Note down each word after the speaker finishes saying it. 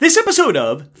This episode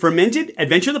of Fermented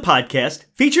Adventure the Podcast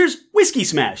features Whiskey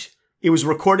Smash. It was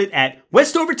recorded at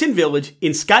West Overton Village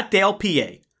in Scottdale,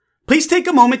 PA. Please take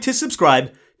a moment to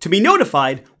subscribe to be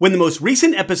notified when the most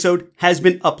recent episode has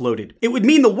been uploaded. It would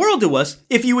mean the world to us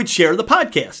if you would share the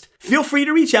podcast. Feel free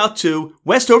to reach out to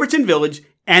West Overton Village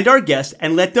and our guest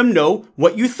and let them know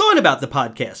what you thought about the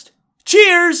podcast.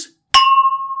 Cheers!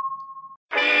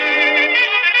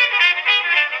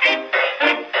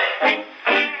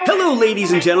 Hello,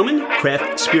 ladies and gentlemen,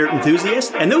 craft spirit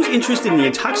enthusiasts, and those interested in the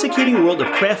intoxicating world of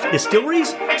craft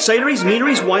distilleries, cideries,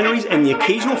 meaderies, wineries, and the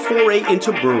occasional foray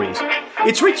into breweries.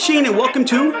 It's Rich Shane, and welcome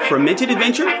to Fermented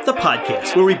Adventure, the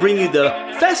podcast, where we bring you the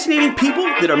fascinating people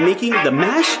that are making the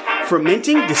mash,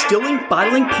 fermenting, distilling,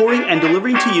 bottling, pouring, and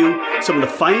delivering to you some of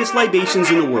the finest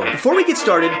libations in the world. Before we get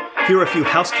started, here are a few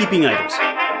housekeeping items.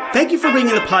 Thank you for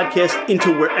bringing the podcast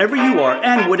into wherever you are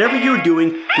and whatever you're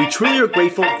doing. We truly are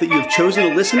grateful that you have chosen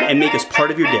to listen and make us part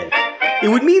of your day. It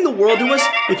would mean the world to us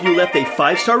if you left a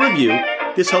 5-star review.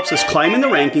 This helps us climb in the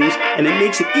rankings, and it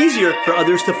makes it easier for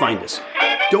others to find us.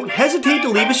 Don't hesitate to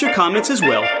leave us your comments as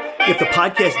well. If the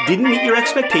podcast didn't meet your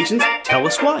expectations, tell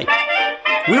us why.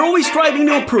 We're always striving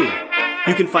to improve.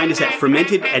 You can find us at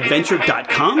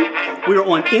fermentedadventure.com. We are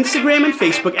on Instagram and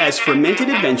Facebook as Fermented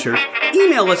Adventure.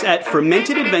 Email us at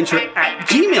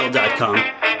fermentedadventure@gmail.com.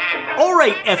 All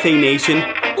right, FA Nation,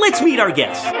 let's meet our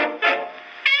guests.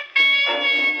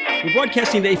 We're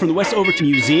broadcasting today from the West Overton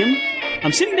Museum.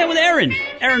 I'm sitting down with Aaron.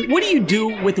 Aaron, what do you do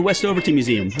with the West Overton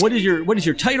Museum? What is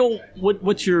your title?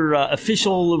 What's your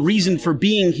official reason for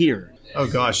being here? Oh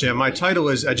gosh, yeah, my title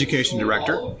is Education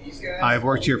Director. I've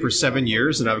worked here for 7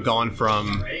 years, and I've gone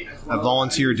from a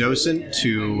volunteer docent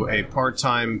to a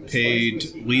part-time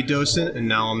paid lead docent, and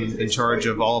now I'm in charge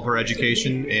of all of our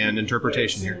education and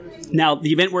interpretation here. Now,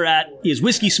 the event we're at is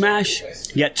Whiskey Smash.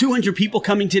 You got 200 people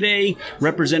coming today,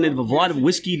 representative of a lot of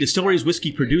whiskey distilleries,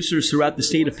 whiskey producers throughout the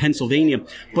state of Pennsylvania.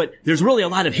 But there's really a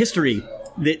lot of history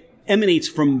that emanates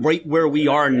from right where we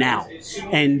are now.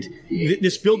 And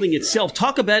this building itself,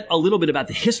 talk about a little bit about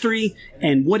the history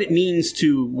and what it means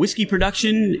to whiskey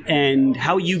production and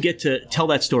how you get to tell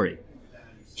that story.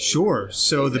 Sure.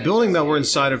 So the building that we're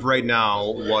inside of right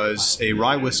now was a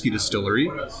rye whiskey distillery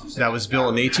that was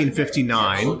built in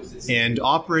 1859 and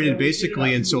operated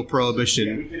basically until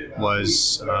Prohibition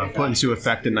was put into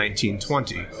effect in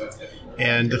 1920.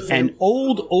 And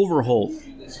Old Overholt,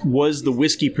 was the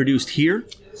whiskey produced here?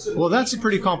 Well, that's a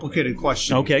pretty complicated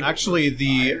question. Okay. Actually,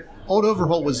 the Old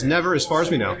Overholt was never, as far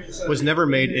as we know, was never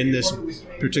made in this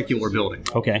particular building.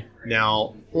 Okay.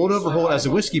 Now, Old Overholt as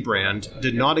a whiskey brand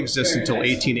did not exist until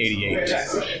 1888.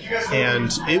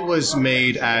 And it was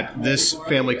made at this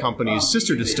family company's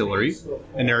sister distillery,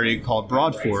 an area called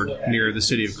Broadford, near the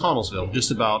city of Connellsville,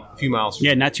 just about a few miles from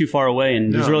Yeah, not too far away,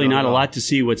 and there's really not a lot to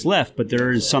see what's left, but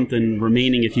there is something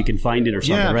remaining if you can find it or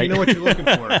something, right? Yeah, if you know what you're looking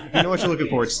for. If you know what you're looking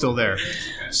for, it's still there.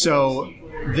 So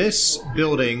this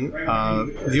building,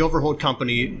 the Overholt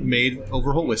Company made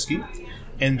Overholt whiskey.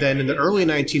 And then in the early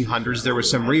 1900s, there was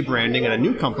some rebranding and a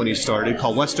new company started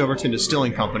called West Overton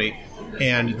Distilling Company.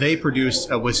 And they produced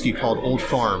a whiskey called Old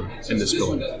Farm in this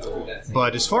building.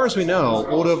 But as far as we know,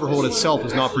 Old Overholt itself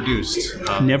was not produced.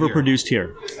 Never produced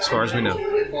here. As far as we know.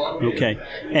 Okay.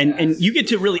 And you get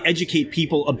to really educate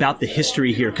people about the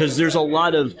history here, because there's a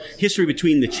lot of history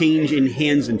between the change in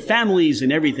hands and families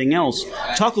and everything else.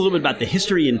 Talk a little bit about the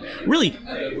history and really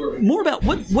more about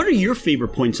what are your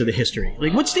favorite points of the history?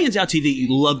 Like, what stands out to you that you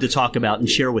love to talk about and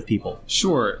share with people?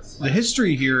 Sure. The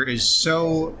history here is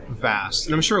so vast,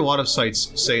 and I'm sure a lot of sites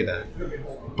say that.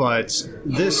 But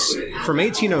this, from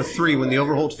 1803, when the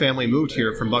Overholt family moved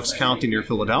here from Bucks County near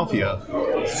Philadelphia,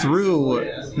 through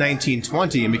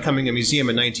 1920 and becoming a museum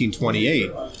in 1928,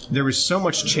 there was so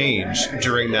much change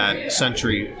during that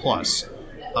century plus.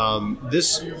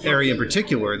 This area in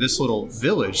particular, this little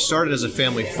village, started as a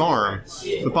family farm,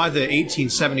 but by the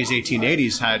 1870s,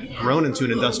 1880s had grown into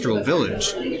an industrial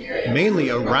village, mainly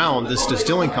around this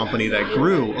distilling company that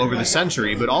grew over the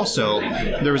century, but also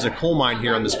there was a coal mine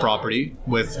here on this property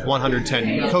with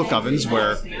 110 coke ovens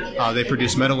where they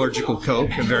produce metallurgical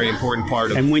coke, a very important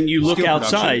part of And when you look steel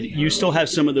outside, production. you still have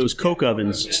some of those coke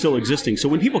ovens still existing. So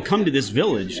when people come to this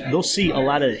village, they'll see a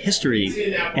lot of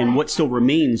history and what still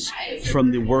remains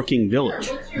from the working village.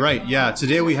 Right, yeah.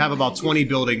 Today we have about 20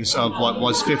 buildings of what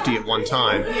was 50 at one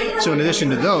time. So in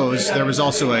addition to those, there was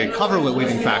also a coverlet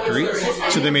weaving factory.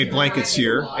 So they made blankets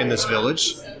here in this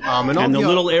village. And the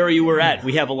little area we're at,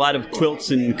 we have a lot of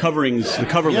quilts and coverings, the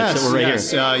coverlets that were right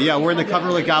here. We're in the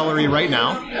coverlet gallery right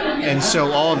now. And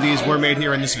so all of these were made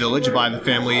here in this village by the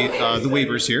family, the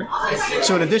weavers here.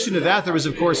 So in addition to that, there was,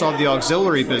 of course, all the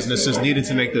auxiliary businesses needed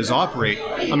to make those operate.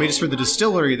 I mean, just for the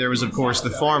distillery, there was, of course, the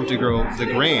farm to grow the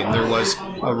grain. There was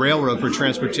a railroad for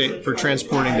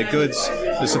transporting the goods,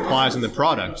 the supplies, and the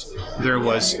product. There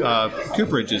was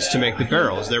cooperages to make the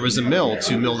barrels. There was a mill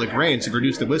to mill the grain to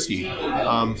produce the whiskey.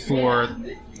 For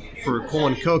Cole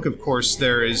and Coke, of course,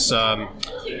 there is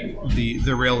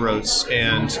the railroads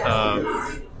and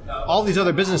all these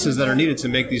other businesses that are needed to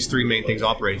make these three main things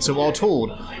operate. So all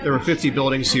told, there were 50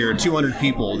 buildings here, 200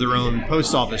 people, their own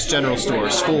post office, general store,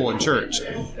 school, and church.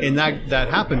 And that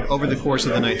happened over the course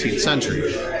of the 19th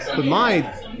century. But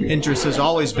my interest has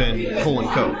always been Cole and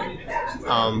Coke.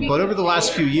 But over the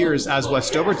last few years, as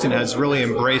Westoverton has really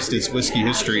embraced its whiskey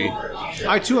history,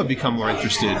 I too have become more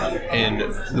interested in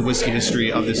the whiskey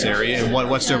history of this area and what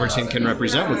Westoverton can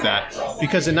represent with that.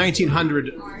 Because in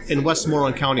 1900, in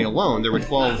Westmoreland County alone, there were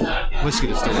 12 whiskey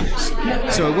distilleries.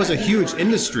 So it was a huge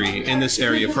industry in this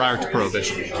area prior to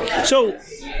Prohibition. So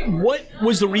what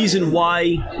was the reason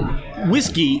why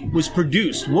whiskey was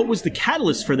produced? What was the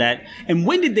catalyst for that? And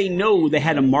when did they know they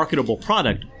had a marketable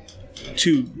product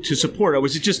to support? Or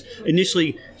was it just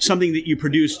initially something that you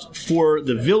produced for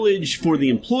the village, for the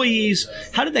employees?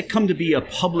 How did that come to be a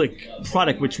public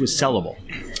product which was sellable?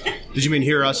 Did you mean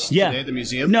here us today at the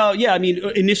museum? No, yeah, I mean,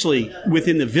 initially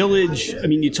within the village, I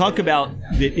mean, you talk about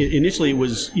that initially it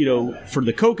was, for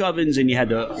the coke ovens and you had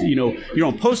the, your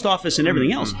own post office and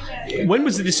everything else. When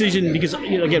was the decision, because,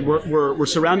 again, we're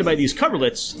surrounded by these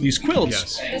coverlets, these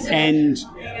quilts, and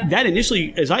that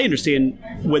initially, as I understand,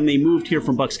 when they moved here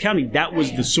from Bucks County, that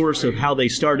was the source of how they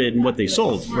started and what they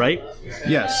sold, right?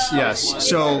 Yes.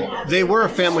 So they were a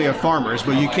family of farmers,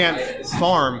 but you can't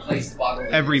farm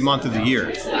every month of the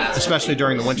year, especially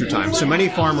during the wintertime. So many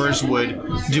farmers would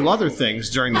do other things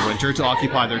during the winter to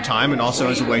occupy their time and also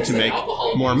as a way to make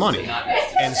more money.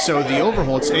 And so the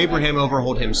Overholts, Abraham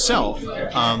Overholt himself,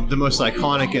 the most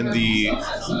iconic and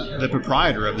the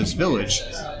proprietor of this village,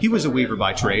 he was a weaver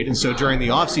by trade. And so during the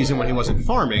off-season when he wasn't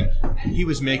farming, he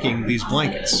was making these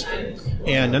blankets.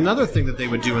 And another thing that they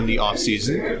would do in the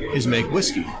off-season is make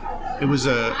whiskey. It was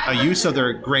a use of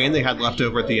their grain they had left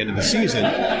over at the end of the season,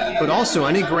 but also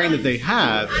any grain that they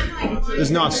have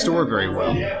does not store very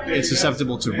well. It's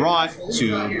susceptible to rot,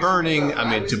 to burning,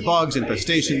 to bugs,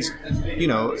 infestations.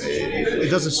 It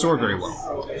doesn't store very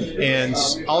well. And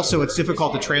also it's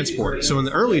difficult to transport. So in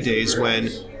the early days when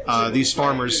these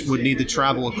farmers would need to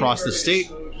travel across the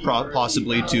state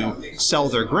possibly to sell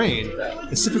their grain,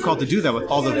 it's difficult to do that with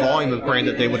all the volume of grain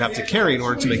that they would have to carry in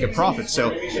order to make a profit.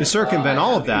 So to circumvent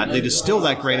all of that, they distill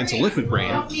that grain into liquid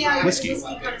grain, whiskey.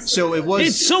 So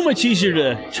it's so much easier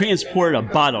to transport a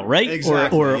bottle, right?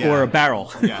 Exactly, or a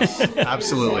barrel. Yes,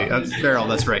 absolutely. A barrel,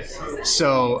 that's right.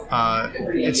 So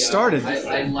it started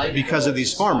because of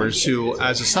these farmers who,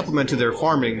 as a supplement to their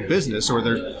farming business or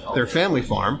their family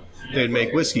farm, they'd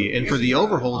make whiskey. And for the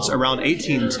Overholts around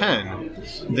 1810,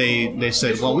 they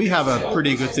said, well, we have a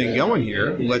pretty good thing going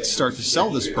here. Let's start to sell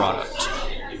this product.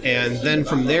 And then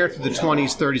from there through the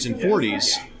 20s, 30s, and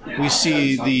 40s, we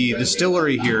see the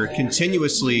distillery here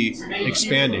continuously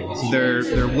expanding.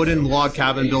 Their wooden log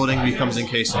cabin building becomes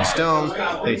encased in stone.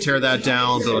 They tear that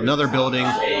down, build another building,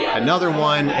 another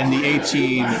one. In the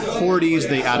 1840s,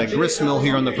 they add a grist mill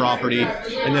here on the property.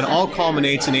 And then all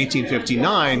culminates in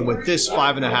 1859 with this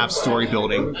 5.5-story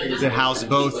building that housed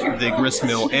both the grist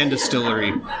mill and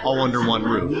distillery all under one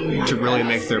roof to really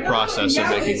make their process of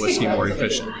making whiskey more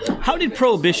efficient. How did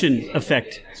Prohibition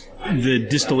affect the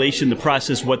distillation, the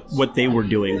process, what they were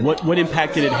doing? What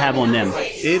impact did it have on them?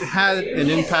 It had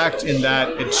an impact in that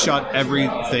it shut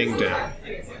everything down.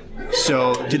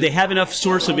 So did they have enough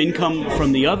source of income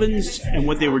from the ovens and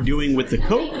what they were doing with the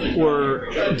coke, or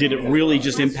did it really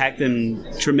just impact them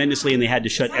tremendously and they had to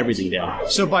shut everything down?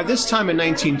 So by this time in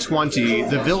 1920,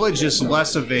 the village is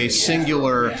less of a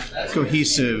singular,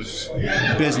 cohesive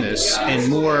business and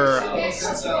more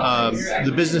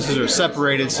the businesses are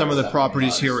separated. Some of the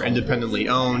properties here are independently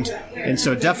owned. And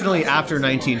so definitely after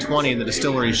 1920 and the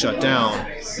distillery shut down,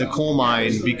 the coal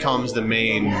mine becomes the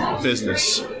main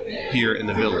business here in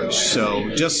the village. So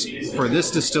just for this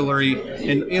distillery,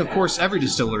 and of course every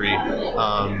distillery,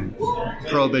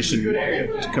 Prohibition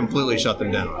completely shut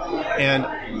them down.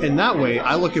 And in that way,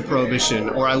 I look at Prohibition,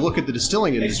 or I look at the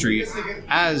distilling industry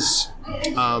as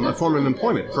a form of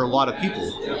employment for a lot of people,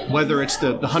 whether it's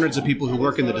the hundreds of people who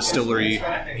work in the distillery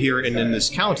here in this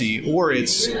county, or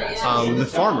it's the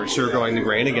farmers who are growing the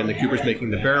grain. Again, the coopers making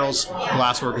the barrels,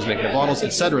 glassworkers making the bottles,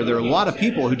 etc. There are a lot of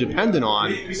people who depended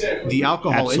on the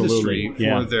alcohol industry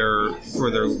for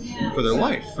their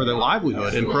life, for their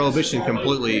livelihood, and Prohibition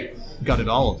completely gutted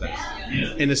all of that.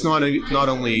 And it's not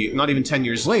even 10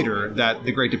 years later that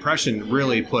the Great Depression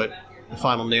really put the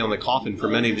final nail in the coffin for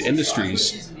many of the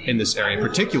industries in this area,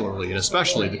 particularly and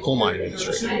especially the coal mining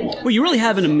industry. Well, you really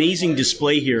have an amazing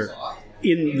display here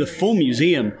in the full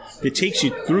museum that takes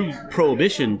you through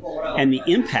Prohibition and the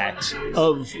impact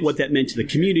of what that meant to the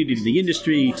community, to the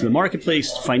industry, to the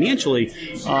marketplace, financially.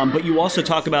 But you also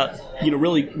talk about,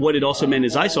 really what it also meant,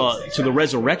 as I saw, to the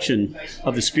resurrection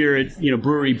of the spirit,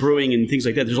 brewery, brewing, and things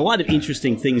like that. There's a lot of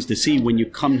interesting things to see when you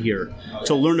come here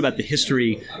to learn about the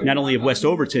history, not only of West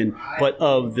Overton, but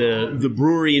of the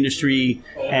brewery industry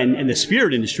and the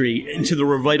spirit industry, into the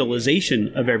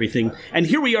revitalization of everything. And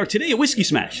here we are today at Whiskey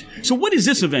Smash. So what is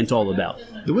this event all about?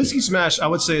 The Whiskey Smash, I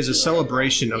would say, is a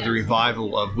celebration of the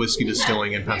revival of whiskey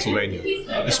distilling in Pennsylvania,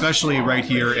 especially right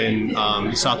here in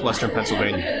southwestern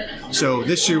Pennsylvania. So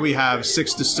this year we have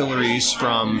 6 distilleries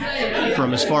from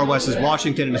as far west as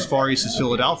Washington and as far east as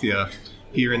Philadelphia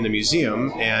here in the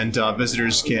museum, and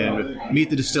visitors can meet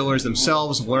the distillers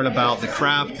themselves, learn about the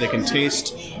craft. They can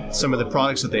taste some of the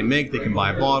products that they make. They can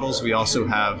buy bottles. We also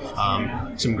have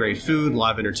some great food,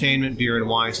 live entertainment, beer and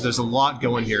wine. So there's a lot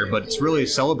going here, but it's really a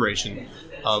celebration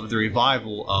of the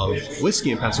revival of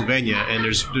whiskey in Pennsylvania, and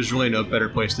there's really no better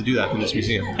place to do that than this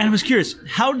museum. And I was curious,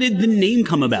 how did the name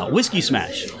come about, Whiskey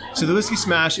Smash? So the Whiskey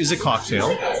Smash is a cocktail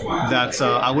that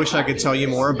I wish I could tell you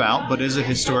more about, but is a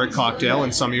historic cocktail,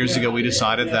 and some years ago we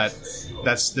decided that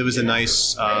there was a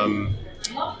nice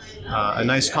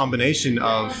combination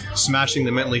of smashing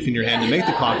the mint leaf in your hand to make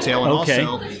the cocktail, and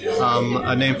also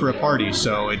a name for a party.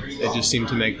 So it just seemed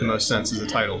to make the most sense as a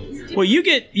title. Well, you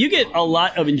get a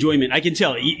lot of enjoyment. I can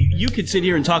tell. You could sit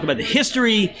here and talk about the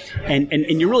history, and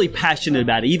you're really passionate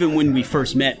about it. Even when we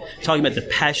first met, talking about the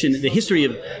passion, the history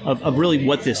of really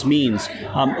what this means.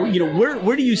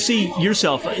 Where do you see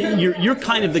yourself? You're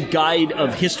kind of the guide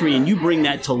of history, and you bring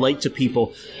that to light to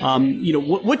people.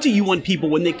 What do you want people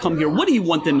when they come here? What do you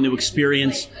want them to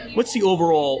experience? What's the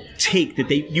overall take that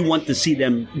you want to see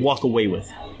them walk away with?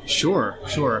 Sure.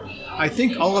 I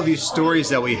think all of these stories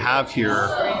that we have here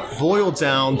boil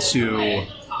down to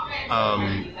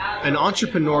an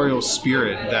entrepreneurial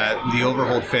spirit that the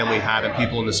Overholt family had and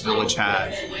people in this village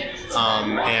had.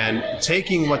 And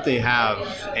taking what they have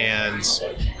and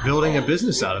building a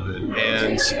business out of it.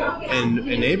 And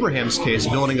in Abraham's case,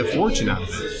 building a fortune out of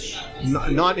it.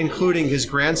 Not including his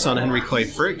grandson, Henry Clay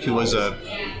Frick, who was a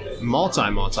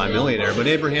multi-millionaire, but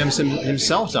Abraham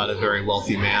himself not a very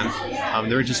wealthy man,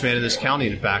 the richest man in this county,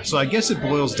 in fact. So I guess it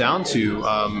boils down to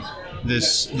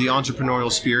the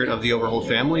entrepreneurial spirit of the Overholt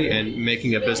family and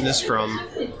making a business from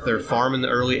their farm in the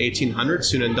early 1800s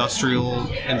to an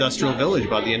industrial village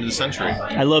by the end of the century.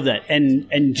 I love that,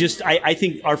 and just I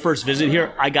think our first visit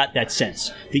here, I got that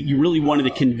sense that you really wanted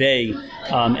to convey,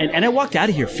 and I walked out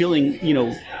of here feeling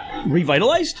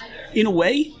revitalized in a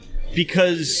way.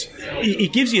 Because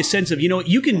it gives you a sense of,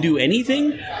 you can do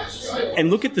anything, and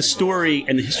look at the story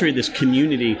and the history of this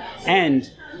community. And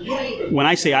when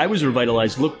I say I was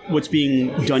revitalized, look what's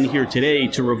being done here today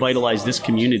to revitalize this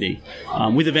community.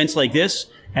 With events like this,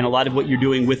 and a lot of what you're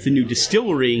doing with the new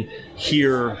distillery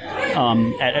here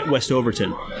at West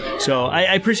Overton. So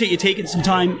I appreciate you taking some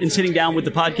time and sitting down with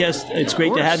the podcast. It's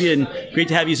great to have you, and great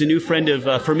to have you as a new friend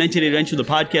of Fermented Adventure, the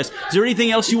podcast. Is there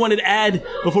anything else you wanted to add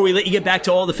before we let you get back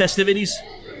to all the festivities?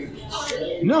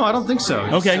 No, I don't think so.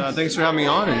 Okay. Thanks for having me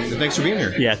on, and thanks for being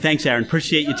here. Yeah, thanks, Aaron.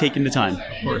 Appreciate you taking the time.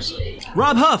 Of course.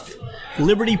 Rob Huff,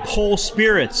 Liberty Pole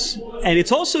Spirits. And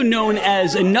it's also known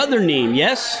as another name,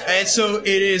 yes? And so it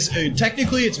is,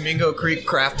 technically it's Mingo Creek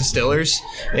Craft Distillers.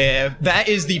 That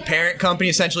is the parent company.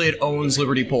 Essentially it owns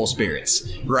Liberty Pole Spirits,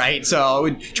 right? So I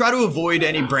would try to avoid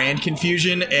any brand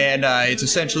confusion, and it's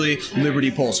essentially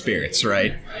Liberty Pole Spirits,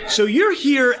 right? So you're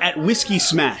here at Whiskey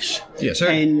Smash. Yes, sir.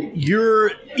 And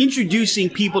you're introducing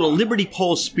people to Liberty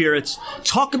Pole Spirits.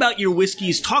 Talk about your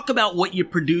whiskeys. Talk about what you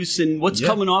produce and what's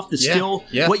coming off the still.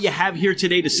 Yeah. What you have here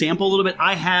today to sample a little bit.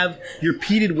 I have your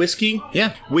peated whiskey,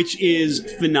 Yeah. which is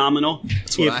phenomenal.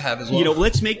 That's what I have as well.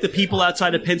 Let's make the people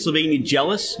outside of Pennsylvania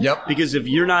jealous. Yep. Because if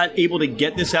you're not able to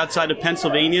get this outside of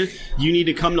Pennsylvania, you need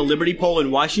to come to Liberty Pole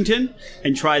in Washington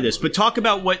and try this. But talk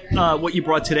about what you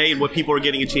brought today and what people are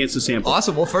getting a chance to sample.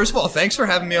 Awesome. Well, first of all, thanks for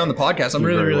having me on the podcast. I'm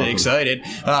You're really, very really welcome. excited.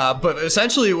 But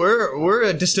essentially, we're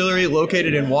a distillery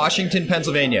located in Washington,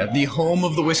 Pennsylvania, the home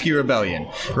of the Whiskey Rebellion,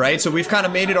 right? So we've kind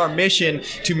of made it our mission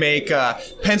to make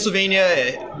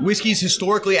Pennsylvania whiskeys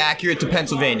historically accurate to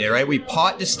Pennsylvania, right? We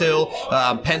pot distill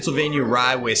Pennsylvania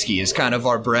rye whiskey is kind of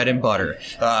our bread and butter.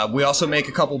 We also make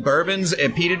a couple bourbons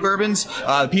and peated bourbons.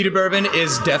 Peated bourbon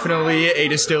is definitely a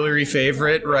distillery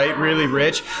favorite, right? Really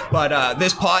rich, but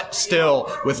this pot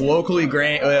still with locally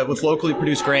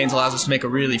produced grains allows us to make a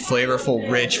really flavorful,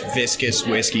 rich, viscous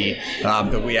whiskey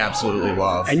that we absolutely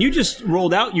love. And you just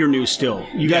rolled out your new still.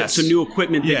 You got Yes. some new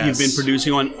equipment that you've Yes. been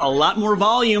producing on a lot more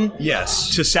volume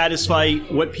Yes. to satisfy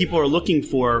what people are looking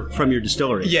for from your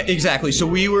distillery. Yeah, exactly. So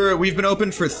we've been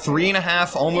open for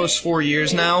 3.5, almost 4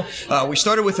 years now. We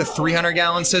started with a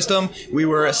 300-gallon system. We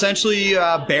were essentially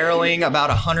barreling about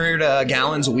 100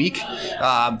 gallons a week.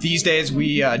 These days,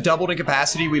 we doubled in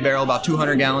capacity. We barrel about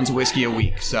 200 gallons of whiskey a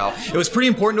week. So it was pretty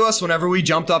important to us whenever we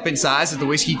jumped up in size that the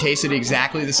whiskey tasted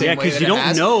exactly the same Yeah, way because that you it don't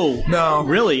has. know No.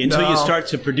 really until you No. start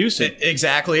to produce it.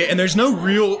 Exactly. And there's no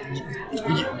real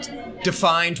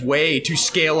defined way to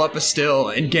scale up a still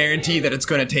and guarantee that it's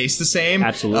going to taste the same.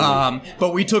 Absolutely.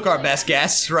 But we took our best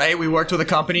guess, right? We worked with a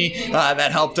company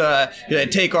that helped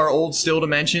take our old still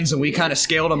dimensions and we kind of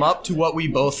scaled them up to what we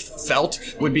both felt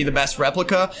would be the best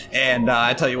replica. And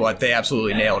I tell you what, they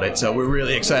absolutely nailed it. So we're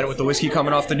really excited with the whiskey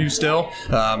coming off the new still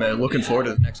and looking forward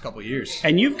to the next couple of years.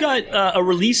 And you've got a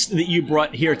release that you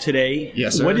brought here today.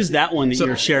 Yes, sir. What is that one that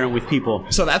you're sharing with people?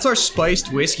 So that's our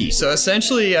spiced whiskey. So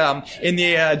essentially,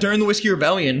 during the Whiskey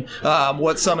Rebellion,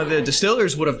 what some of the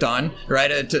distillers would have done, right,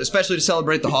 especially to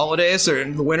celebrate the holidays or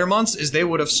in the winter months, is they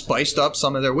would have spiced up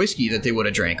some of their whiskey that they would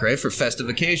have drank, right, for festive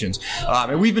occasions.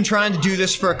 And we've been trying to do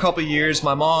this for a couple of years.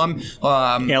 My mom,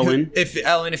 Ellen,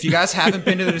 if you guys haven't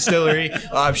been to the distillery,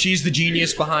 she's the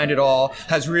genius behind it all.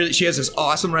 She has this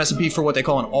awesome recipe for what they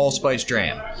call an allspice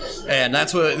dram, and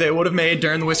that's what they would have made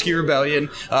during the Whiskey Rebellion.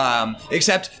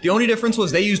 Except the only difference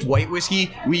was they used white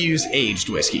whiskey, we used aged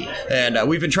whiskey, and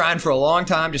we've been trying for a long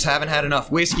time, just haven't had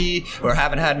enough whiskey or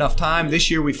haven't had enough time.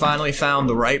 This year we finally found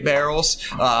the right barrels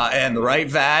and the right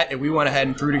vat, and we went ahead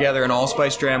and threw together an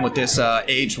allspice dram with this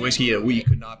aged whiskey that we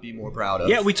could not be more proud of.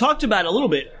 yeah, we talked about it a little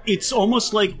bit. It's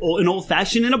almost like an old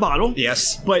fashioned in a bottle.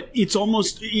 Yes. But it's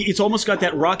almost got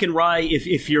that rock and rye.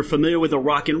 If you're familiar with a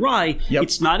rock and rye, Yep.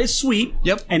 it's not as sweet.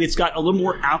 Yep. And it's got a little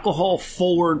more alcohol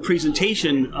forward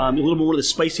presentation, a little more of the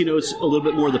spicy notes, a little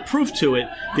bit more of the proof to it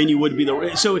than you would be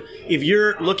so if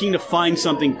you're looking to find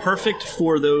something perfect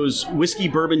for those whiskey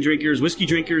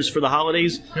drinkers for the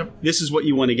holidays, Yep. this is what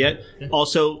you want to get.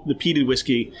 Also, the peated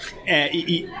whiskey.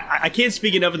 I can't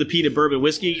speak enough of the peated bourbon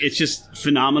whiskey. It's just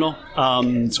phenomenal.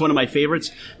 It's one of my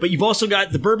favorites. But you've also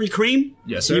got the bourbon cream.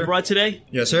 Yes, that sir. You brought today.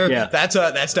 Yes, sir. Yeah. That's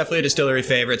definitely a distillery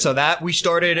favorite. So that we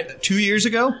started 2 years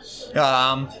ago,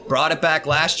 brought it back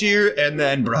last year, and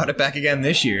then brought it back again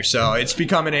this year. So it's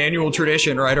become an annual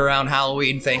tradition right around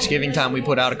Halloween, Thanksgiving time. We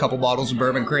put out a couple bottles of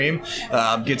bourbon cream.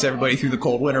 Gets everybody through the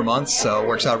cold winter months, so it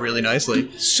works out really nicely.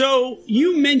 So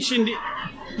you mentioned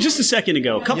just a second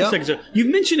ago, a couple Yep. seconds ago, you've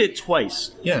mentioned it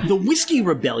twice. Yeah. The Whiskey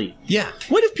Rebellion. Yeah.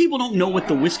 What if people don't know what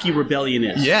the Whiskey Rebellion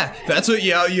is? Yeah, that's what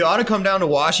you ought to come down to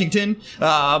Washington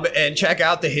and check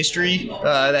out the history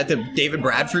that the David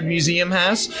Bradford Museum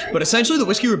has. But essentially, the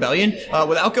Whiskey Rebellion,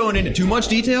 without going into too much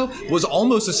detail, was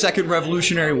almost a second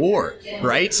Revolutionary War,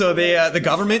 right? So the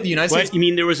government, the United States. What? You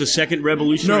mean there was a second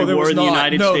Revolutionary War in the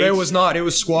United States? No, there was not. It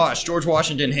was squashed. George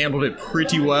Washington handled it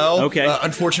pretty well. Okay.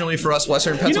 Unfortunately for us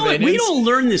Western You know what? Pennsylvanians. We don't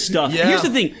learn this stuff. Yeah. Here's the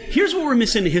thing. Here's what we're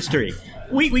missing in history.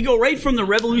 We go right from the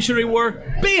Revolutionary War,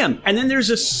 bam, and then there's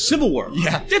a Civil War.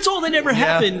 Yeah. That's all that ever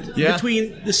happened Yeah.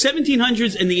 between the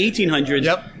 1700s and the 1800s.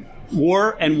 Yep.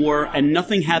 War, and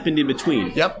nothing happened in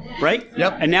between. Yep. Right?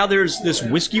 Yep. And now there's this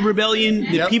Whiskey Rebellion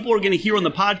that Yep. people are going to hear on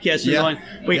the podcast and Yeah. going,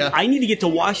 wait, Yeah. I need to get to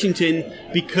Washington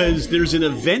because there's an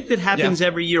event that happens Yeah.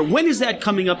 every year. When is that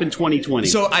coming up in 2020?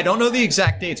 So I don't know the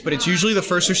exact dates, but it's usually the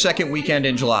first or second weekend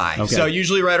in July. Okay. So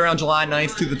usually right around July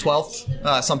 9th through the 12th,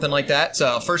 something like that.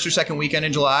 So first or second weekend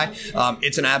in July.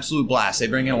 It's an absolute blast. They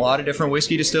bring in a lot of different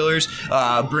whiskey distillers,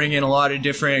 bring in a lot of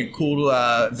different cool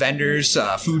vendors,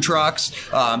 food trucks,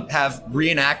 have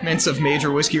reenactments of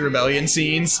major Whiskey Rebellion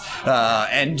scenes,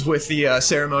 and with the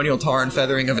ceremonial tar and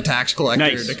feathering of a tax collector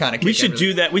nice. to kind of We should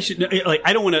do that. We should, like,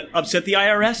 I don't want to upset the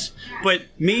IRS, but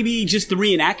maybe just the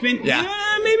reenactment. Yeah.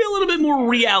 Maybe a little bit bit more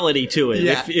reality to it,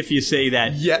 Yeah. if you say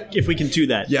that. Yeah. If we can do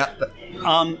that. Yeah.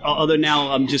 Although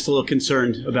now I'm just a little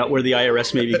concerned about where the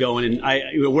IRS may be going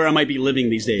and where I might be living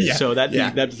these days. Yeah. So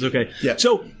Yeah. that's okay. Yeah.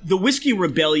 So the Whiskey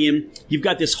Rebellion, you've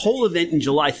got this whole event in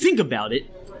July. Think about it.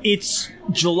 It's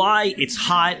July, it's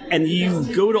hot, and you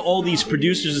go to all these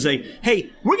producers and say,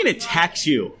 hey, we're going to tax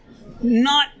you.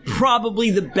 Not probably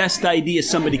the best idea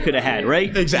somebody could have had,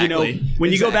 right? Exactly.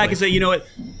 When you go back Exactly. and say, you know what,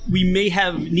 we may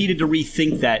have needed to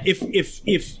rethink that.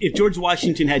 If George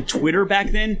Washington had Twitter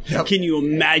back then, Yep. can you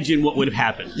imagine what would have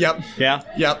happened? Yep. Yeah.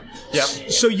 Yep. Yep.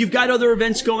 So you've got other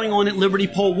events going on at Liberty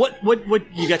Pole. What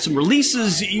you got some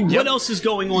releases? What else is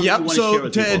going on that you Yep. want to share So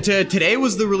with people? today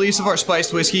was the release of our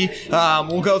spiced whiskey.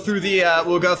 We'll go through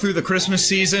the Christmas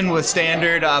season with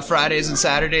standard Fridays and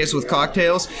Saturdays with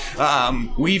cocktails.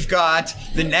 We've got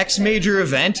the next major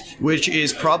event, which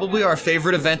is probably our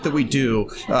favorite event that we do.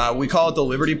 We call it the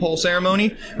Liberty Pole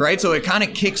ceremony, right? So it kind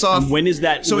of kicks off. When is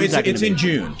that? So when is it's that gonna it's be? in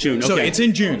June. June. So Okay. it's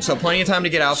in June. So plenty of time to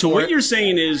get out So for what it. you're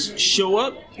saying is show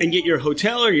up and get your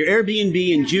hotel or your Airbnb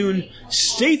in June,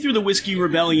 stay through the Whiskey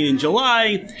Rebellion in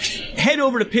July, head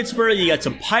over to Pittsburgh. You got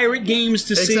some pirate games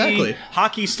to see. Exactly.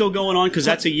 Hockey's still going on because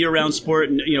that's a year-round sport.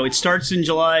 And, it starts in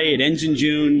July, it ends in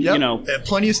June. Yep.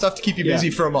 Plenty of stuff to keep you busy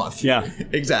Yeah. for a month. Yeah.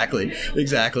 exactly.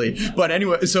 But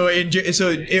anyway, so in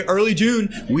early June,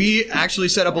 we actually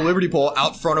set up a Liberty Pole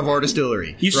out front of our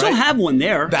distillery. You still right? have one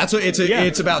there. That's Yeah.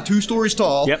 it's about 2 stories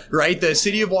tall, Yep. right? The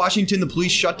city of Washington, the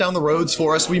police shut down the roads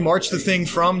for us. We marched the thing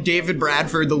from David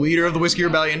Bradford, the leader of the Whiskey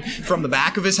Rebellion, from the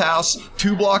back of his house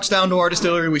 2 blocks down to our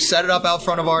distillery. We set it up out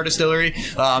front of our distillery.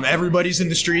 Everybody's in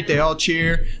the street. They all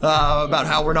cheer about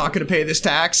how we're not going to pay this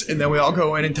tax, and then we all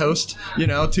go in and toast,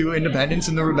 to independence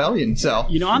and the rebellion. So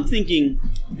I'm thinking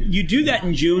you do that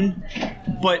in June,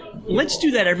 but let's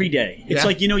do that every day. It's Yeah.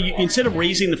 like, you instead of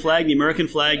raising the flag, the American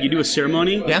flag, you do a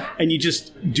ceremony. Yeah. And you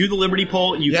just do the Liberty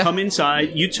Pole. You Yeah. come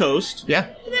inside, you toast. Yeah.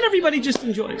 And then everybody just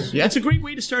enjoys. Yeah. It's a great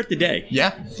way to start the day.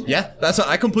 Yeah,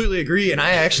 I completely agree, and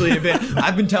I actually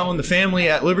I've been telling the family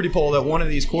at Liberty Pole that one of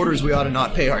these quarters we ought to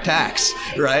not pay our tax,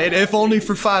 right? If only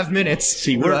for 5 minutes.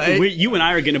 See, right? you and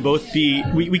I are going to both be.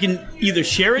 We can either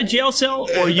share a jail cell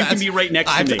or you can be right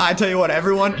next to me. I tell you what,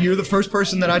 everyone, you're the first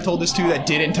person that I told this to that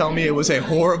didn't tell me it was a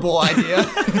horrible idea.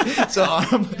 So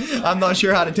I'm not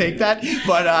sure how to take that,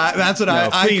 but that's what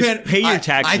please, I can't pay your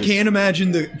taxes. I can't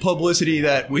imagine the publicity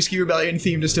that Whiskey Rebellion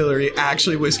themed distillery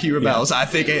actually Whiskey Rebels. I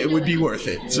think it would be worth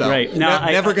it. So Right. Now,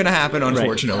 never going to happen, Right.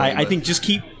 unfortunately. I but- think just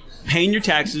keep paying your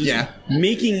taxes, Yeah.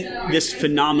 making this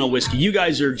phenomenal whiskey. You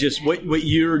guys are just what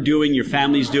you're doing, your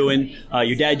family's doing,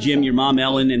 your dad Jim, your mom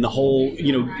Ellen, and the whole,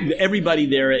 everybody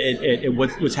there at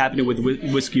what's happening with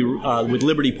whiskey, with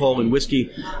Liberty Pole and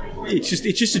whiskey. It's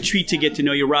just a treat to get to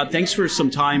know you, Rob. Thanks for some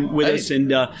time with us,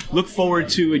 and look forward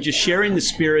to just sharing the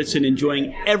spirits and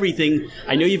enjoying everything.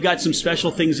 I know you've got some special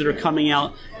things that are coming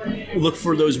out. Look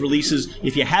for those releases.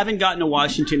 If you haven't gotten to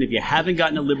Washington, if you haven't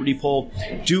gotten to Liberty Pole,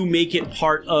 do make it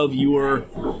part of your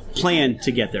plan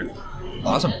to get there.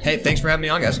 Awesome. Hey, thanks for having me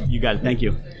on, guys. You got it. Thank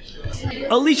you.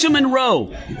 Alicia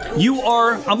Monroe, you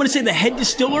are, I'm going to say the head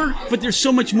distiller, but there's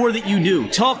so much more that you do.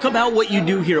 Talk about what you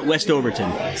do here at West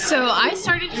Overton. So I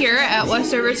started here at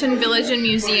West Overton Village and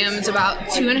Museums about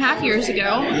 2.5 years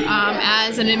ago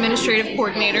as an administrative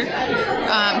coordinator.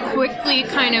 Quickly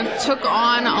kind of took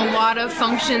on a lot of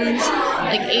functions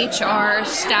like HR,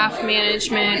 staff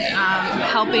management,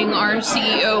 helping our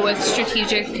CEO with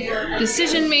strategic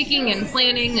decision making and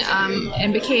planning,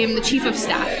 and became the chief of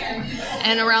staff.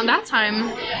 And around that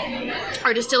time,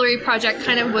 our distillery project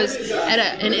kind of was at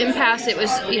an impasse. It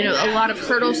was, a lot of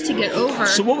hurdles to get over.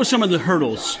 So what were some of the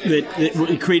hurdles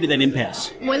that created that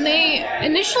impasse? When they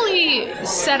initially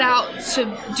set out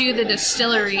to do the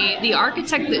distillery, the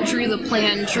architect that drew the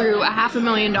plan drew a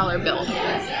 $500,000 bill.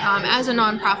 As a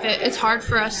nonprofit, it's hard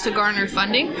for us to garner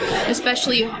funding,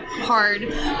 especially hard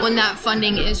when that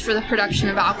funding is for the production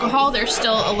of alcohol. There's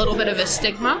still a little bit of a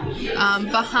stigma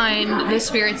behind the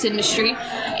spirits industry.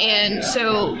 And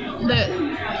so the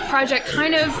project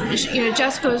kind of,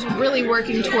 Jessica was really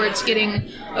working towards getting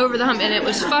over the hump, and it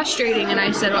was frustrating. And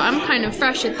I said, well, I'm kind of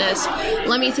fresh at this.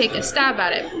 Let me take a stab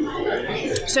at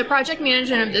it. So project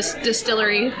management of this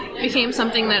distillery became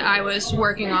something that I was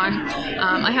working on.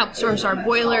 I helped source our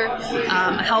boiler,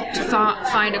 helped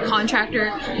find a contractor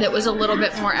that was a little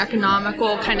bit more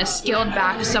economical, kind of scaled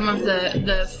back some of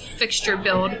the fixture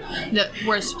build that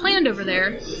was planned over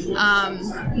there,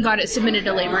 got it submitted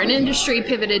to Labor and Industry,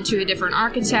 pivoted to a different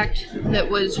architect that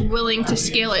was willing to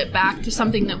scale it back to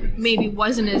something that maybe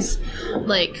wasn't as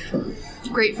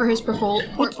great for his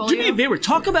portfolio. Do me a favor.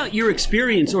 Talk about your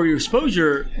experience or your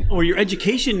exposure or your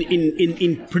education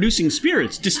in producing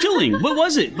spirits, distilling. What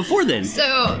was it before then?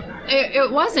 So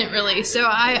it wasn't really. So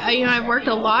I've worked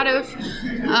a lot of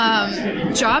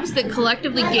jobs that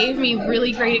collectively gave me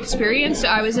really great experience. So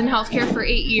I was in healthcare for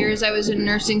 8 years. I was in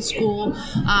nursing school.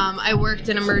 I worked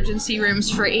in emergency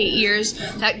rooms for 8 years.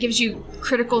 That gives you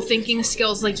critical thinking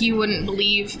skills like you wouldn't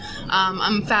believe.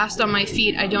 I'm fast on my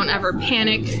feet. I don't ever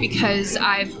panic because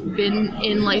I've been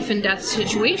in life and death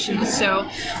situations. So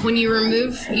when you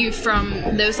remove you from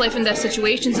those life and death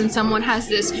situations and someone has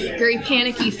this very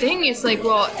panicky thing, it's like,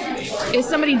 well, is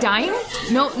somebody dying?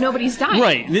 No, nobody's dying.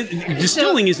 Right.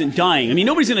 Distilling isn't dying. I mean,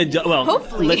 nobody's going to die. Well,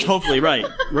 hopefully. Let's hopefully, right.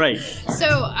 So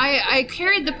I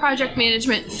carried the project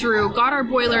management through, got our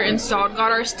boiler installed,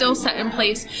 got our still set in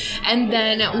place, and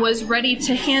then was ready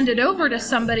to hand it over to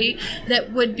somebody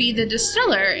that would be the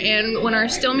distiller. And when our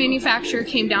still manufacturer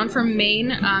came down from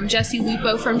Maine, Jesse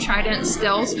Lupo from Trident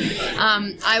Stills,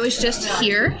 I was just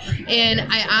here, and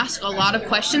I asked a lot of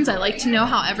questions. I like to know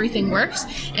how everything works.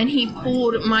 And he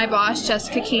pulled my boss,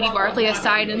 Jessica Katie Bartley,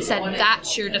 aside and said,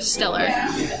 "That's your distiller."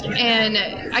 And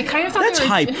I kind of thought that's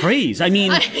high praise. I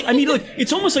mean, look,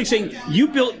 it's almost like saying you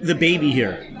built the baby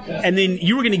here, and then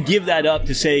you were going to give that up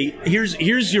to say,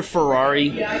 here's your Ferrari,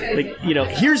 like, you know,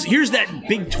 here's that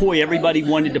big toy everybody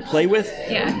wanted to play with,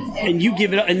 and you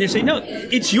give it up, and they say, no,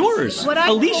 it's yours.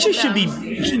 Alicia should be.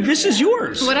 This is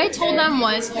yours. What I told them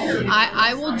was,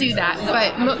 I will do that,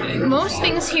 but most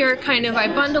things here, kind of, I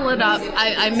bundle it up,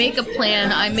 I make a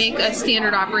plan, I make a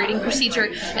standard operating procedure,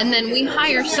 and then we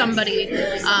hire somebody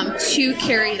to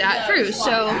carry that through.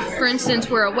 So, for instance,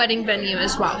 we're a wedding venue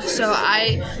as well. So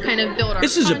I kind of build our.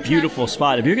 This is a beautiful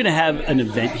spot. If you're going to have an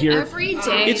event here, every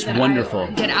day it's wonderful.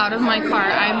 I get out of my car,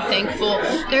 I'm thankful.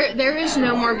 There is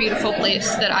no more beautiful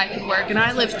place that I could work, and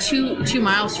I live two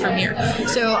miles from here.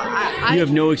 So you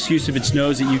have no excuse if it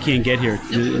snows that you can't get here.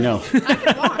 No. I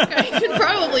could walk. I could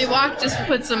probably walk. Just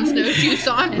put some snowshoes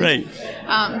on. Right.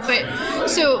 But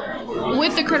so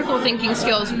with the critical thinking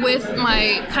skills, with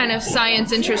my kind of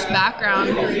science interest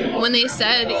background, when they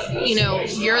said, you know,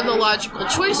 you're the logical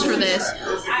choice for this,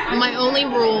 my only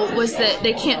rule was that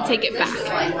they can't take it back.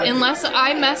 Unless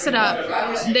I mess it up,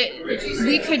 that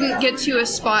we couldn't get to a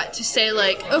spot to say,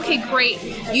 like, okay, great,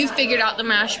 you figured out the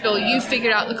mash bill, you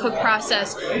figured out the cook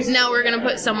process, now we're going to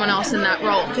put someone else in that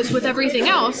role. Because with everything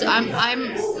else,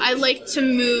 I like to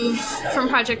move from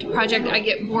project to project. I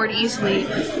get bored easily.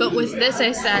 But with this,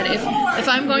 I said, if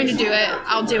I'm going to do it,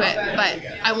 I'll do it, but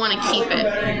I want to keep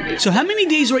it. So how many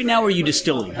days right now are you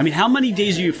distilling? I mean, how many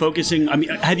days are you focusing? I mean,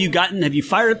 have you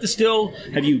fired up the still?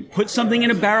 Have you put something in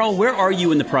a barrel? Where are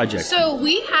you in the project? So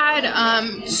we had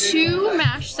 2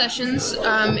 mash sessions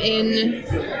in,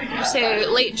 say,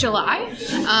 late July,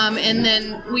 and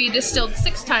then we distilled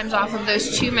 6 times off of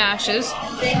those 2 mashes.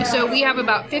 So we have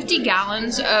about 50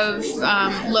 gallons of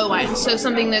low wine, so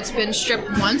something that's been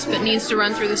stripped once but needs to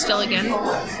run through the still again.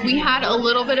 We had a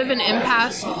little bit of an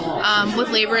impasse with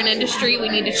labor and industry. We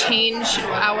need to change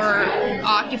our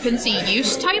occupancy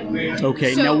use type.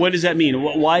 Okay, so, now what does that mean?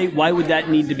 Why would that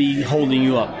need to be holding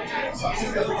you up?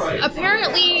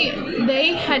 Apparently,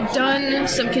 they had done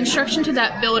some construction to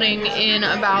that building in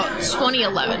about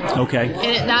 2011. Okay.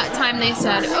 And at that time, they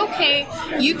said, okay,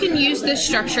 you can use this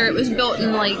structure. It was built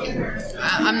in, like,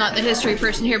 I'm not the history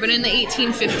person here, but in the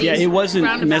 1850s. Yeah, it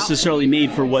wasn't necessarily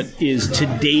made for what is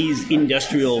today's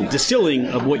industrial distilling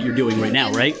of what you're doing right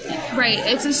now, right? Right.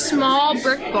 It's a small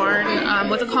brick barn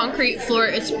with a concrete floor.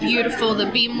 It's beautiful. The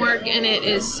beamwork in it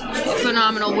is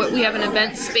phenomenal. We have an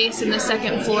event space in the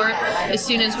second floor. As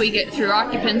soon as we get through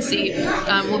occupancy,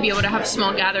 we'll be able to have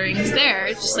small gatherings there,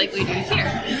 just like we do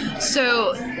here.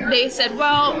 So they said,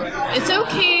 well, it's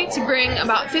okay to bring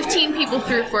about 15 people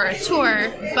through for a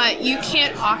tour, but you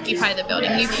can't occupy the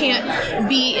building. You can't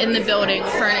be in the building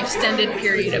for an extended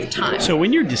period of time. So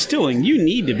when you're distilling, you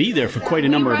need to be there for quite a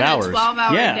number of hours. We run a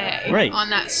 12-hour day on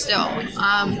that still.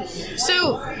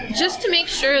 So just to make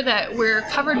sure that we're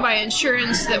covered by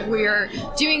insurance, that we're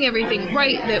doing everything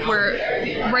right, that we're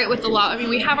right with the law. I mean,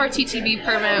 we have our TTB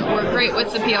permit. We're great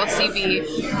with the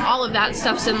PLCB. All of that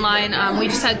stuff's in line. We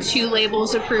just had 2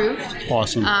 labels approved.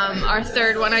 Awesome. Our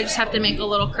third one, I just have to make a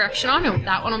little correction on, and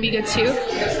that one will be good too.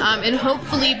 And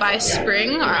hopefully by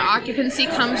spring, our occupancy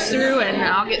comes through, and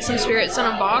I'll get some spirits in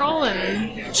a bottle.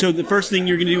 And so the first thing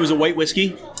you're going to do is a white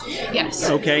whiskey? Yes.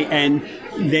 Okay, and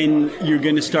then you're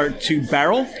going to start to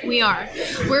barrel? We are.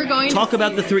 We're going to talk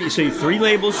about the 3. So 3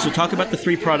 labels. So talk about the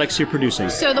 3 products you're producing.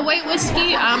 So the white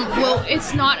whiskey, well,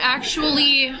 it's not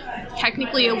actually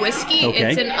technically a whiskey.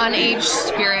 Okay. It's an unaged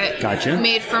spirit. Gotcha.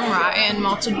 Made from rye and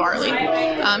malted barley.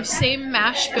 Same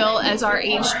mash bill as our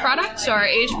aged product. So our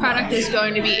aged product is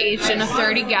going to be aged in a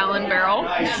 30-gallon barrel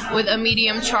with a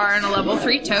medium char and a level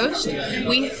 3 toast.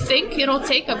 We think it'll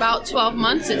take about 12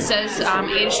 months. It says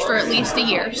aged for at least a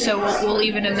year, so we'll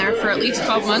leave it in there for at least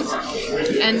 12 months.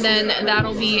 And then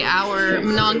that'll be our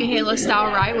Monongahela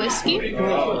style rye whiskey.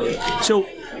 So,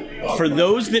 for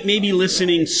those that may be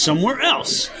listening somewhere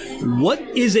else, what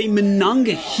is a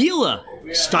Monongahela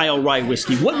style rye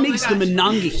whiskey? What makes the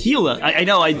Monongahela? I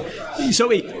know. So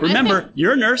wait, remember,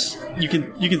 you're a nurse. You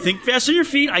can think fast on your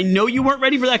feet. I know you weren't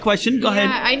ready for that question. Go ahead.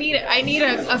 I need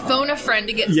a phone a friend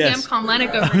to get Yes. Sam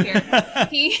Komlenik over here.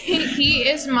 He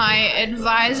is my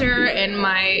advisor and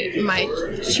my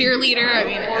cheerleader. I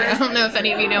mean, I don't know if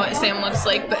any of you know what Sam looks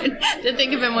like, but to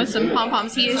think of him with some pom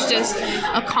poms, he is just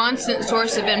a constant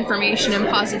source of information and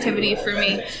positivity for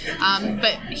me.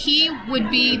 But he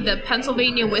would be the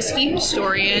Pennsylvania whiskey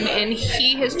historian, and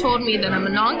he has told me that a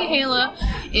Monongahela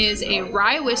is a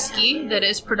rye whiskey that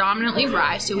is predominantly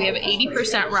rye. So we have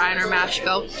 80% rye in our mash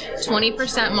bill,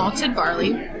 20% malted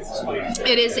barley.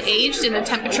 It is aged in a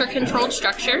temperature-controlled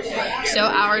structure, so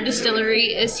our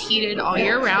distillery is heated all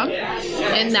year round,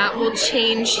 and that will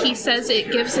change. He says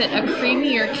it gives it a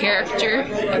creamier character.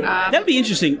 That'd be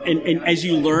interesting. And as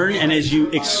you learn and as you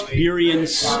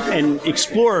experience and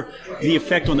explore the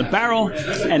effect on the barrel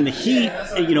and the heat,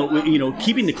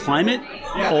 keeping the climate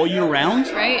all year round,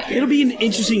 Right. It'll be an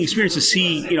interesting experience to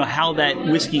see, how that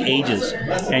whiskey ages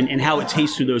and how it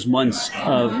tastes through those months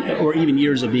of, or even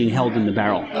years of being held in the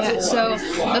barrel. Yeah, so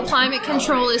the climate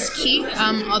control is key.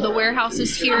 All the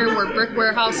warehouses here were brick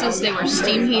warehouses. They were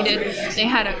steam heated. They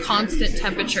had a constant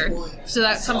temperature. So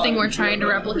that's something we're trying to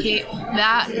replicate.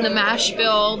 That, the mash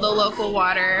bill, the local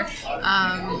water,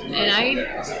 and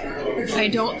I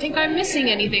don't think I'm missing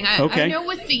anything. Okay. I know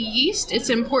with the yeast, it's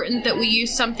important that we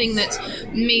use something that's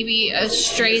maybe a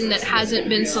strain that hasn't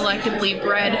been selectively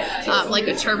bred, like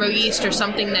a turbo yeast or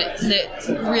something that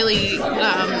really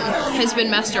has been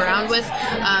messed around with.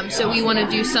 So we want to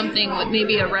do something with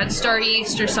maybe a Red Star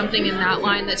yeast or something in that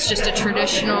line that's just a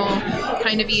traditional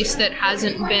kind of yeast that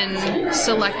hasn't been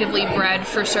selectively bred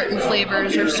for certain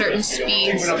flavors or certain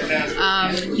speeds.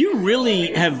 You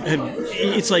really have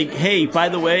it's like, hey, by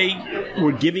the way,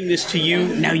 we're giving this to you.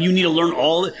 Now you need to learn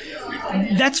all it.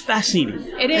 That's fascinating.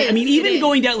 It is. I mean, even It is.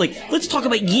 going down, let's talk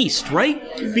about yeast, right?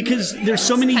 Because there's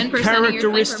so many 10% of your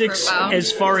characteristics flavor profile.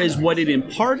 as far as what it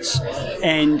imparts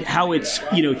and how it's,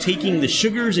 taking the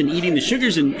sugars and eating the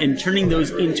sugars and turning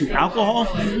those into alcohol.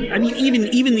 I mean,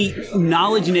 even the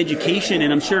knowledge and education,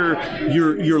 and I'm sure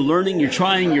you're learning, you're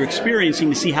trying, you're experiencing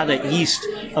to see how that yeast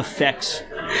affects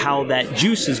how that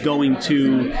juice is going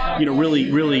to,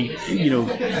 really,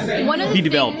 One of the be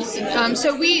developed. things,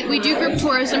 so we do group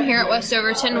tourism here at West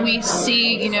Overton. We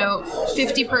see,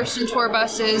 50-person tour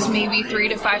buses, maybe 3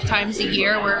 to 5 times a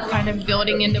year. We're kind of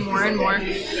building into more and more,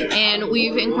 and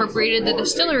we've incorporated the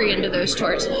distillery into those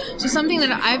tours. So something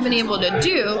that I've been able to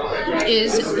do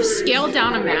is scale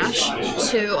down a mash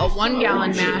to a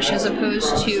 1-gallon mash as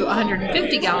opposed to a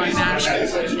 150-gallon mash,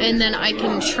 and then I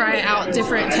can try out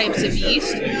different types of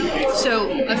yeast.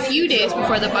 So a few days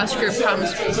before the bus group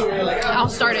comes, I'll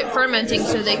start it fermenting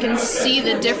so they can see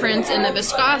the difference in the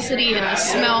viscosity and the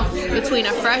smell between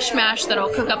a fresh mash that'll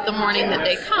cook up the morning that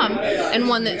they come and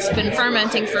one that's been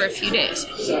fermenting for a few days.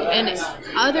 And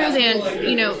other than,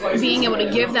 being able to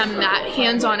give them that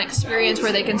hands-on experience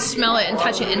where they can smell it and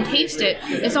touch it and taste it,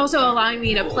 it's also allowing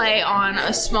me to play on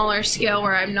a smaller scale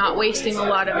where I'm not wasting a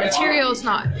lot of materials,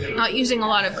 not using a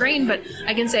lot of grain, but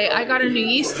I can say, I got a new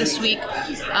yeast this week.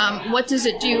 What does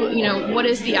it do? What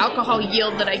is the alcohol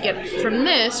yield that I get from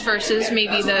this versus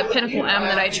maybe the Pinnacle M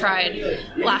that I tried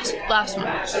last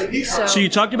month? So you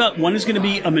talked about one is going to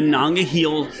be a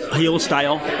Monongahela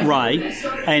style rye,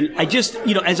 and I just,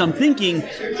 as I'm thinking,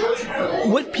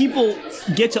 what people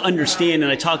get to understand,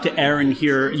 and I talked to Aaron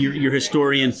here, your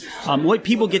historian, what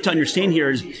people get to understand here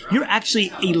is you're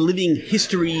actually a living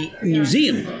history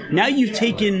museum. Now you've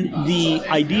taken the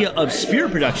idea of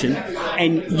spirit production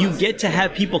and you get to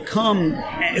have people come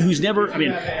who's never,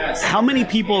 how many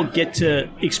people get to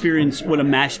experience what a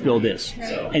mash bill is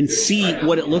and see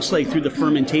what it looks like through the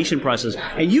fermentation process,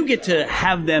 and you get to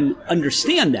have them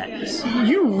understand that.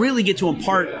 You really get to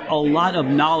impart a lot of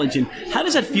knowledge. And how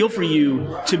does that feel for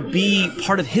you to be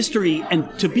part of history and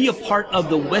to be a part of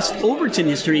the West Overton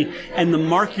history and the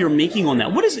mark you're making on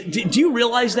that. What is it? Do you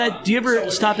realize that? Do you ever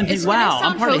stop and think, wow,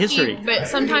 I'm part of history? But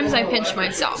sometimes I pinch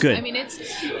myself. Good. I mean,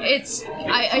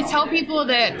 I tell people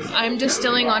that I'm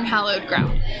distilling on hallowed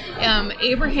ground.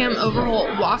 Abraham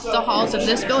Overholt walked the halls of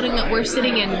this building that we're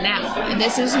sitting in now. And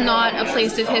this is not a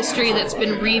place of history that's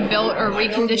been rebuilt or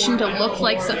reconditioned to look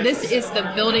like this is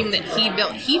the building that he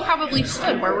built. He probably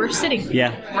stood where we're sitting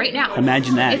right now.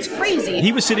 Imagine that. It's crazy.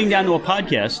 He was sitting down to a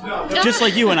podcast, just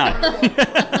like you and I.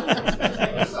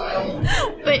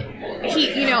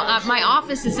 But my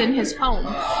office is in his home,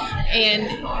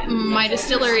 and my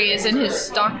distillery is in his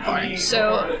stock barn.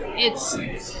 So it's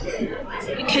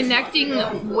connecting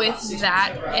with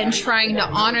that and trying to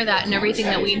honor that in everything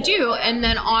that we do, and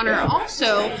then honor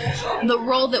also the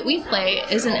role that we play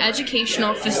as an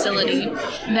educational facility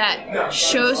that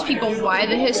shows people why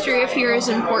the history of here is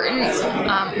important,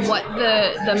 what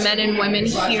the men and women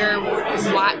here,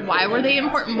 why were they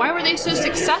important, why were they so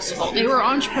successful. They were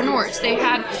entrepreneurs. They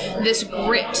had this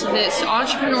grit, this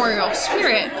entrepreneurial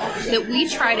spirit that we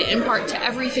try to impart to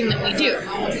everything that we do.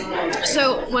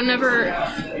 So whenever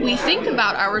we think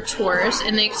about our tours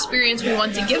and the experience we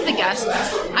want to give the guests,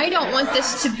 I don't want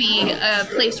this to be a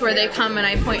place where they come and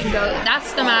I point and go,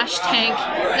 that's the mash tank,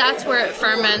 that's where it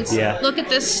ferments, look at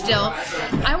this still.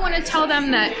 I want to tell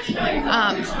them that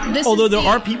this Although is there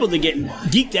are people that get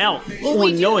geeked out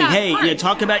on knowing, hey,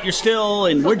 talk about your still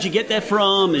and where'd you get that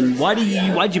from and why'd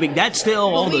you make that still,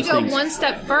 all those things. We go one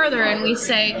step further and we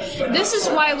say, this is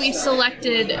why we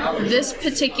selected this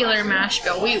particular mash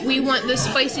bill. We want the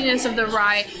spiciness of the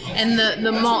rye, and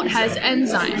the malt has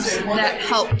enzymes that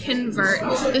help convert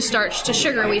the starch to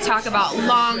sugar. We talk about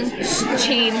long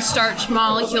chain starch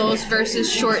molecules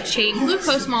versus short chain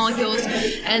glucose molecules,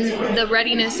 and the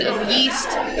readiness of yeast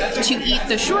to eat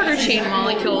the shorter chain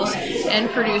molecules and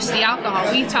produce the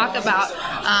alcohol. We talk about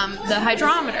the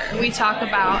hydrometer. We talk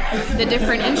about the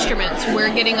different instruments.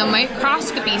 We're getting a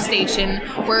microscopy station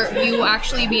where you will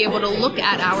actually be able to look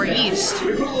at our yeast.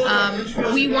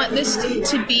 We want this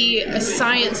to be a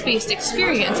science-based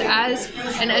experience. As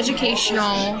an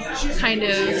educational kind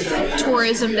of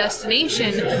tourism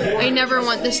destination, I never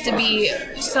want this to be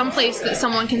someplace that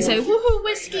someone can say, woohoo,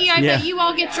 whiskey, I bet you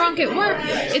all get drunk at work.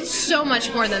 It's so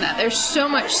much more than that. There's so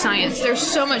much science. There's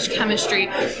so much chemistry.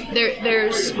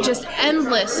 There's just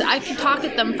endless. I could talk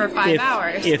at them for 5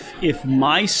 hours. If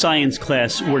my science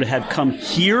class were to have come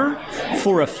here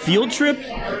for a field trip,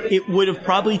 it would have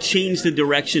probably changed the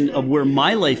direction of where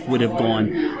my life would have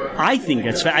gone. I think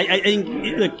that's. I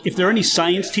think look, if there are any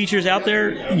science teachers out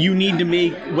there, you need to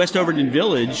make West Overton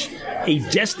Village a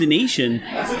destination.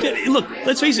 Look,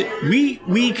 let's face it.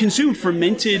 We consume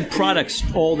fermented products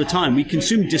all the time. We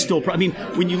consume distilled. I mean,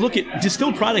 when you look at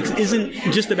distilled products, isn't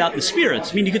just about the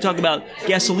spirits. I mean, you could talk about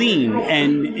gasoline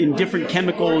and different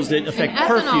chemicals that affect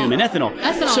perfume and ethanol.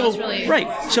 Ethanol is really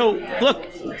right. So look,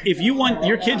 if you want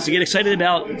your kids to get excited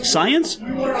about science,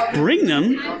 bring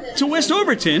them to West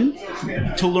Overton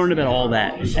to learn about all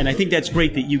that. And I think that's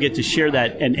great that you get to share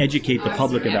that and educate the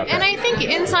public about that. And I think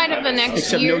inside of the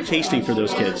next year... Except no tasting for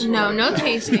those kids. No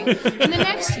tasting. In the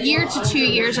next year to 2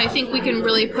 years, I think we can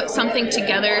really put something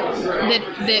together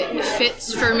that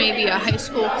fits for maybe a high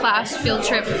school class field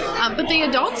trip. But the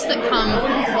adults that come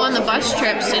on the bus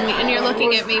trips, and you're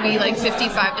looking at maybe like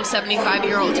 55 to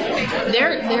 75-year-olds,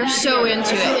 they're so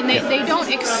into it. And they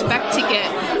don't expect to get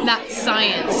that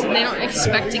science. They don't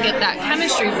expect to get that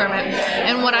chemistry from it.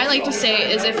 And what I like to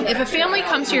say is if a family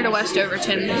comes here to West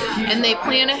Overton and they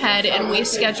plan ahead and we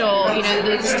schedule,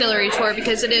 the distillery tour,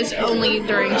 because it is only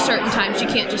during certain times, you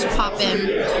can't just pop in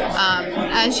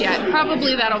as yet.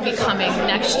 Probably that'll be coming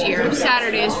next year.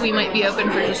 Saturdays we might be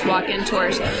open for just walk-in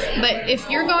tours. But if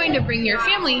you're going to bring your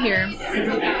family here,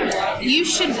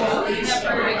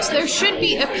 there should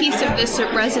be a piece of this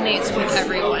that resonates with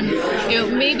everyone.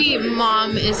 Maybe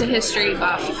mom is a history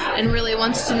buff and really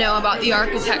wants to know about the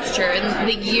architecture and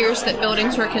the years that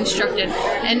buildings were constructed,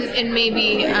 and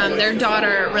maybe their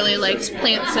daughter really likes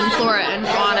plants and flora and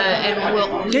fauna,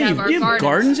 and we have our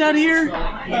gardens out here,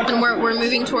 and we're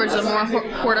moving towards a more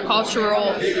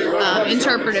horticultural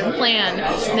interpretive plan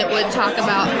that would talk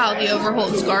about how the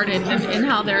Overholt's garden and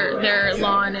how their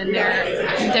lawn and their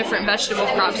different vegetable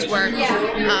crops work.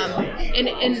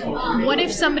 And what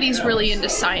if somebody's really into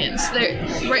science?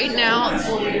 Right now,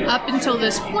 up until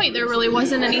this point, there really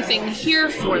wasn't anything here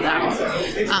for them.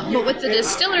 But with the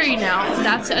distillery now,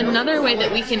 that's another way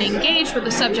that we can engage with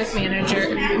the subject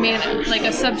like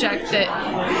a subject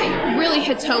that really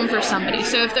hits home for somebody.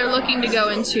 So if they're looking to go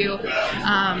into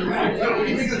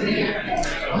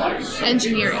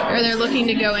engineering, or they're looking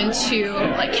to go into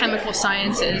like chemical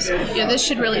sciences, this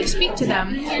should really speak to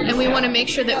them, and we want to make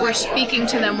sure that we're speaking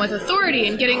to them with authority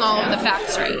and getting all of the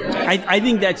facts right. I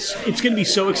think it's going to be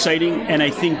so exciting, and I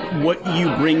think what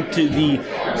you bring to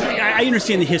I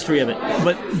understand the history of it,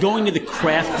 but going to the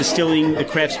craft distilling, the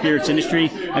craft spirits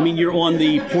industry, I mean, you're on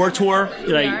the Pour Tour,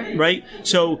 right?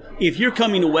 So if you're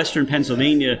coming to Western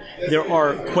Pennsylvania, there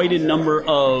are quite a number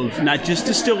of not just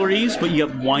distilleries, but you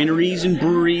have wineries and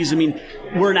breweries. I mean,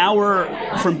 we're an hour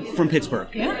from Pittsburgh,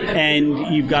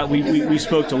 and you've got we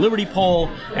spoke to Liberty Pole,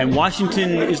 and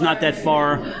Washington is not that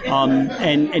far,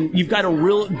 and you've got a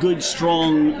real good,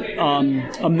 strong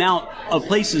amount of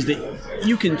places that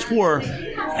you can tour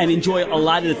and enjoy a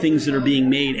lot of the things that are being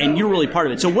made, and you're really part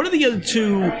of it. So what are the other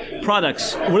two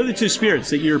products, what are the two spirits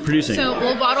that you're producing? So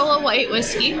we'll bottle a white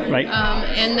whiskey. Right.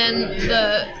 And then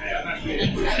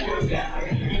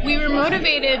we were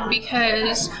motivated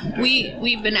because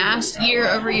we've been asked year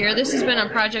over year, this has been a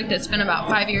project that's been about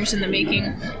 5 years in the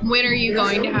making, when are you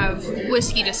going to have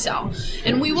whiskey to sell?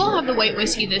 And we will have the white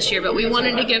whiskey this year, but we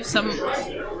wanted to give something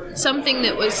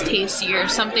that was tastier,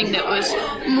 something that was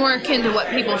more akin to what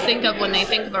people think of when they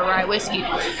think of a rye whiskey.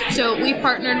 So we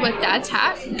partnered with Dad's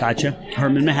Hat. Gotcha.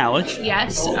 Herman Mihalich.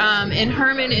 Yes, and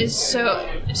Herman is so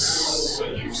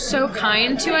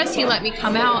kind to us. He let me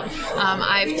come out.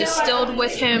 I've distilled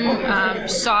with him,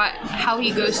 saw how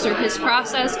he goes through his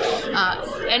process.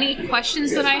 Any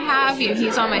questions that I have,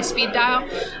 he's on my speed dial,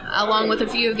 along with a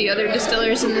few of the other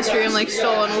distillers in this room, like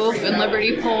Stolen Wolf and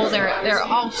Liberty Pole. They're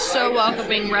all so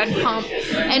welcoming. Red Pump,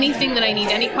 anything that I need,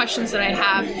 any questions that I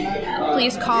have,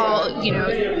 please call.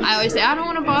 I always say, I don't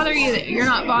want to bother you, you're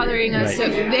not bothering us. Right. So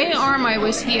they are my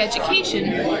whiskey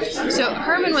education. So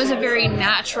Herman was a very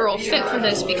natural fit for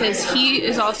this because he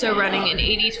is also running an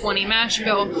 80-20 mash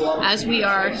bill, as we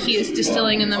are. He is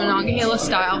distilling in the Monongahela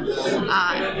style,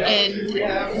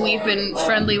 and we've been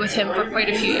friendly with him for quite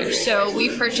a few years. So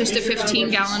we've purchased a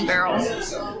 15-gallon barrel.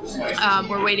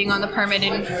 We're waiting on the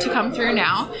permitting to come through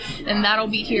now, and that'll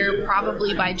be here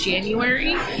probably by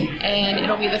January, and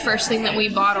it'll be the first thing that we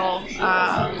bottle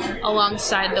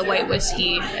alongside the white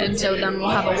whiskey. And so then we'll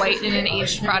have a white and an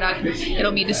aged product.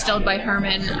 It'll be distilled by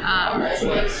Herman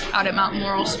out at Mountain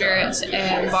Laurel Spirits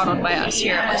and bottled by us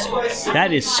here at Western.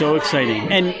 That is so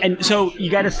exciting, and so you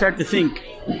got to start to think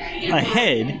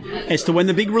ahead as to when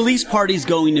the big release party is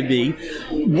going to be.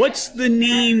 What's the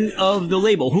name of the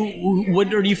label?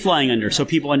 What are you flying under, so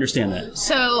people understand that?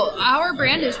 So our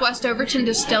brand is West Overton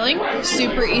Distilling.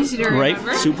 Super easy to remember.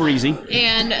 Right, super easy.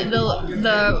 And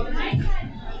the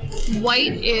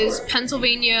white is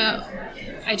Pennsylvania.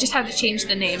 I just had to change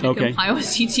the name to comply with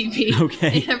CTP.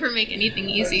 Okay. They never make anything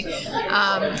easy.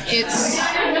 It's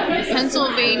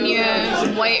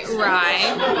Pennsylvania White Rye,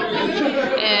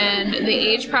 and the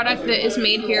aged product that is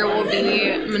made here will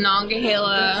be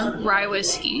Monongahela Rye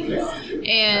Whiskey.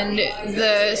 And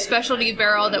the specialty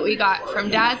barrel that we got from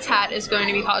Dad's Hat is going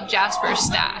to be called Jasper's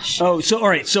Stash. Oh, so all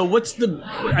right. So what's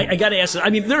I got to ask.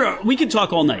 I mean, we could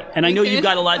talk all night, and I know you've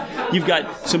got a lot. You've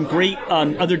got some great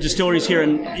other distilleries here,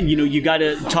 and you got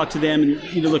to talk to them.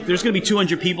 And look, there's going to be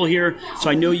 200 people here, so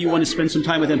I know you want to spend some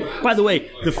time with them. By the way,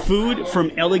 the food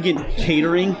from Elegant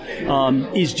Catering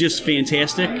is just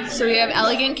fantastic. So we have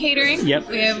Elegant Catering. Yep.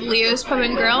 We have Leo's Pub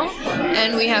and Grill,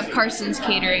 and we have Carson's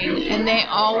Catering, and they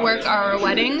all work our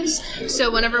weddings.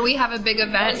 So whenever we have a big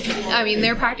event, I mean,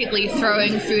 they're practically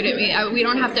throwing food at me. We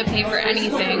don't have to pay for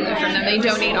anything from them. They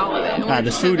donate all of it.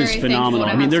 The food is phenomenal.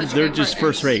 I mean, they're just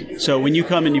first rate. So when you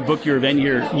come and you book your event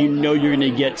here, you know you're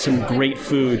going to get some great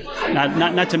food.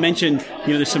 Not to mention,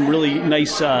 there's some really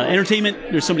nice entertainment.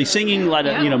 There's somebody singing, a lot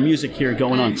of music here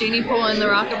going on. Jeannie Poole and the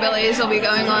Rockabillys will be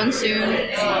going on soon.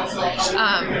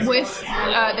 With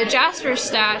the Jasper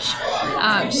Stash,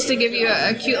 just to give you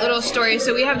a cute little story.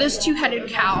 So we have this two-headed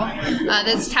cow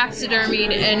that's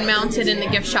taxidermied and mounted in the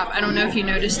gift shop. I don't know if you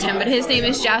noticed him, but his name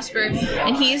is Jasper,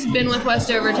 and he's been with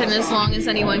West Overton as long as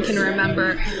anyone can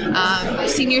remember.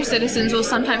 Senior citizens will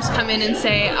sometimes come in and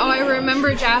say, "Oh, I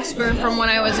remember Jasper from when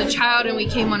I was a child and we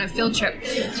came on a field trip."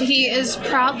 So he is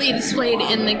proudly displayed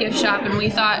in the gift shop, and we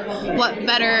thought, what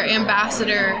better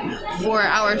ambassador for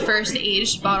our first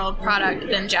aged bottled product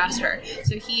than Jasper?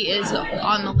 So he is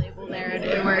on the label there,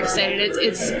 and we're excited.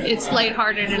 It's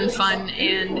lighthearted and fun,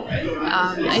 and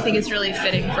I think it's really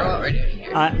fitting for what we're doing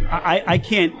here. I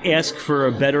can't ask for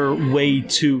a better way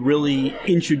to really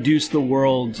introduce the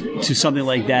world to something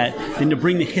like that than to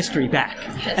bring the history back.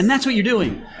 Yes. And that's what you're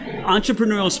doing.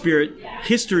 Entrepreneurial spirit,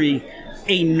 history,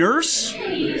 a nurse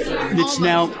that's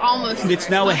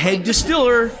now a head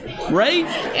distiller, right?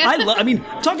 Yeah. I mean,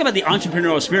 talk about the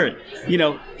entrepreneurial spirit.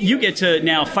 You get to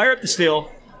now fire up the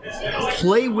still,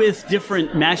 play with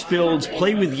different mash builds,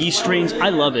 play with yeast strains. I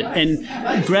love it, and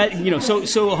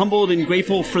so humbled and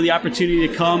grateful for the opportunity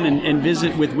to come and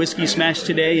visit with Whiskey Smash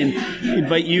today, and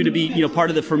invite you to be part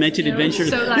of the fermented adventure.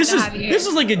 So glad This to have you. is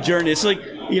like a journey. It's like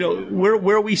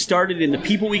where we started and the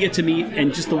people we get to meet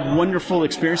and just the wonderful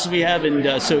experiences we have,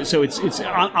 and so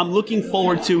I'm looking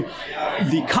forward to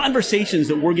the conversations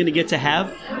that we're going to get to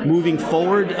have moving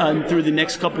forward through the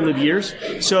next couple of years.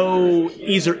 So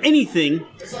is there anything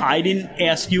I didn't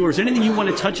ask you, or is there anything you want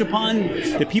to touch upon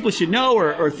that people should know,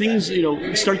 or things,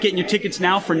 start getting your tickets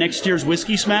now for next year's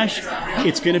Whiskey Smash?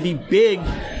 It's going to be big.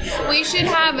 We should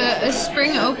have a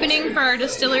spring opening for our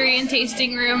distillery and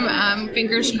tasting room.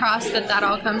 Fingers crossed that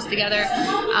all comes together.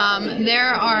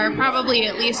 There are probably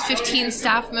at least 15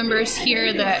 staff members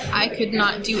here that I could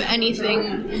not do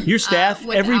anything. Your staff,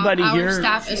 without. everybody our here,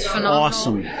 staff is phenomenal.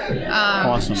 Awesome.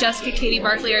 Awesome. Jessica Katie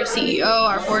Barkley, our CEO,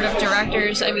 our board of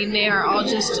directors, I mean, they are all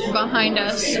just behind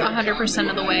us 100%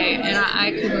 of the way, and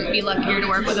I couldn't be luckier to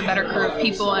work with a better crew of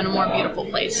people and a more beautiful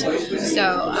place.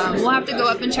 So we'll have to go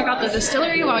up and check out the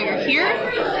distillery while you're here,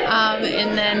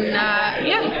 and then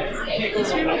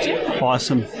that's pretty much it.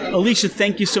 Awesome. Alicia,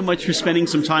 thank you so much for spending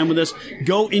some time with us.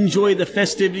 Go enjoy the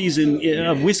festivities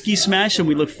of Whiskey Smash, and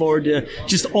we look forward to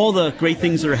just all the great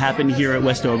things that are happening here at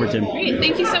West Overton. Great.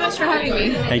 Thank you so much for having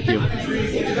me. Thank you.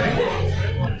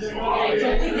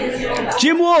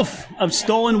 Jim Wolf of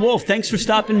Stolen Wolf, thanks for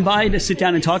stopping by to sit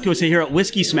down and talk to us here at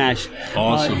Whiskey Smash.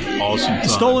 Awesome time.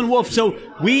 Stolen Wolf. So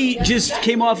we just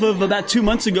came off of about 2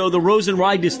 months ago the Rose and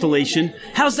Rye distillation.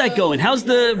 How's that going? How's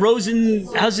the Rose and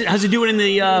how's it doing in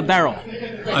the barrel?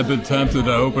 I've been tempted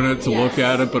to open it to look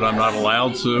at it, but I'm not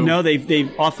allowed to. No,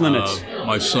 they've off limits.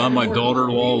 My son, my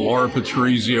daughter-in-law, Laura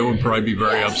Patrizio, would probably be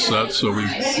very upset, so we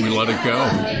let it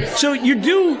go. So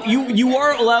you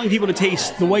are allowing people to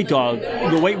taste the white dog,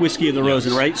 the white whiskey of the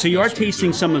Rosen, right? So you are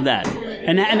tasting some of that.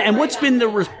 And what's been the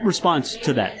response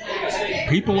to that?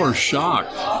 People are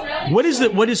shocked. What's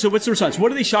the response?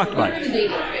 What are they shocked by?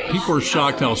 People are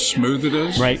shocked how smooth it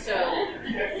is. Right.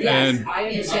 And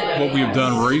what we've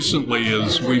done recently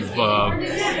is we've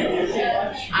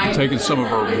taken some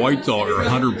of our white dog, or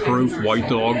 100 proof white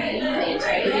dog,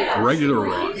 regular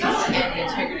rye,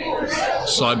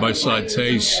 side-by-side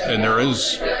taste, and there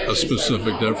is a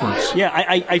specific difference. Yeah,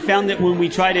 I found that when we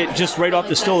tried it just right off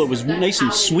the still, it was nice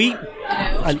and sweet.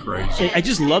 I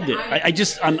just loved it.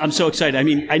 I'm so excited. I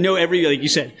mean, I know like you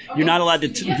said, you're not allowed to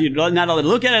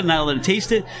look at it, not allowed to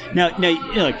taste it. Now,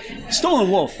 like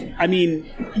Stolen Wolf. I mean,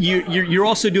 you're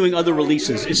also doing other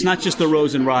releases. It's not just the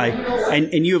Rose and Rye,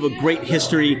 and you have a great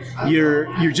history.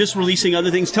 You're just releasing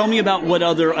other things. Tell me about what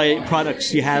other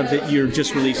products you have that you're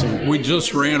just releasing. We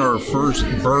just ran our first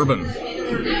bourbon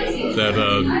that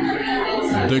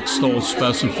Dick Stoll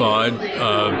specified.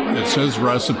 It's his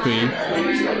recipe.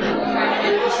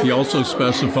 He also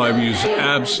specified we use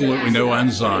absolutely no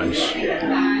enzymes.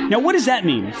 Now, what does that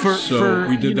mean?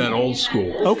 We did that old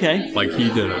school. Okay. Like he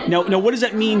did it. Now, what does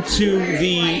that mean to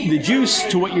the juice,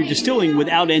 to what you're distilling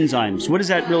without enzymes? What does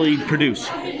that really produce?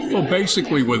 Well,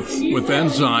 basically, with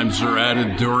enzymes are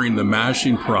added during the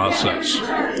mashing process,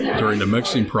 during the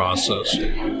mixing process.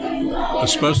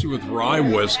 Especially with rye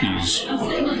whiskeys,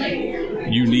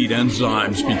 you need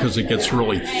enzymes because it gets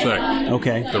really thick.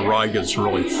 Okay. The rye gets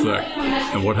really thick.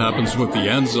 And what happens with the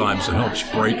enzymes, it helps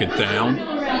break it down.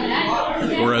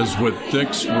 Whereas with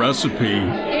Dick's recipe,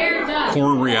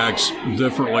 corn reacts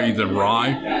differently than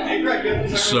rye.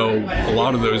 So a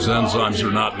lot of those enzymes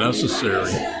are not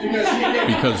necessary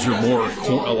because you're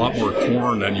a lot more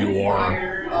corn than you are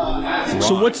rye.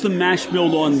 So what's the mash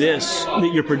build on this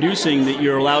that you're producing that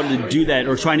you're allowed to do that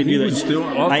or trying to do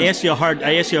that? I asked you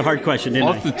a hard question, didn't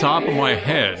I? Off the top of my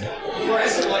head,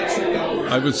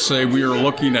 I would say we are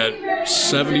looking at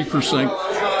 70%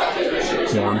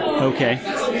 corn. Okay.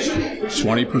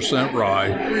 20% rye,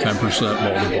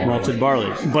 10% malted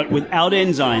barley. But without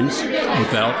enzymes.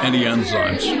 Without any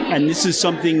enzymes. And this is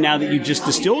something now that you just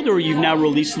distilled or you've now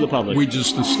released to the public? We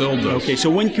just distilled this. Okay, so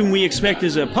when can we expect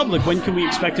as a public, when can we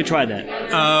expect to try that?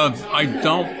 I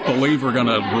don't believe we're going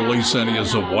to release any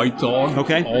as a white dog.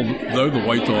 Okay. Although the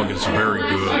white dog is very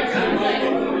good.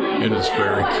 It is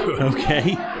very good.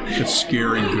 Okay. It's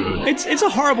scary good. It's a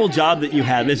horrible job that you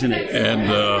have, isn't it? And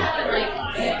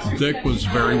Dick was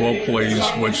very well pleased,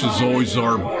 which is always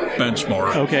our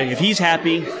benchmark. Okay, if he's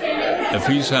happy,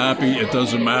 it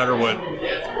doesn't matter what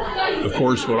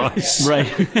I say.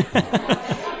 Right.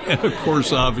 And of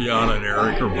course, Aviana and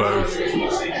Eric are both.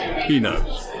 He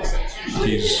knows.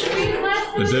 He's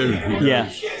the dude. He knows. Yeah.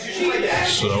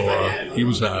 So he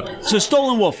was happy. So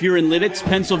Stolen Wolf, you're in Lidditz,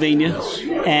 Pennsylvania,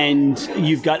 and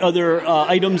you've got other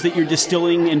items that you're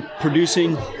distilling and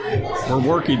producing. We're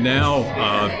working now,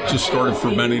 just started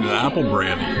fermenting an apple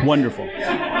brandy. Wonderful.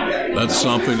 That's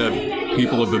something that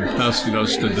people have been pesting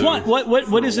us to do.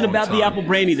 What is it about the apple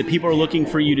brandy that people are looking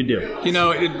for you to do? You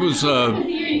know, it was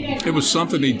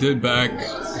something he did back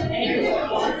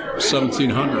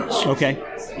 1700s. Okay.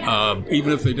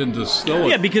 Even if they didn't distill it.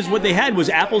 Yeah, because what they had was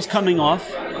apples coming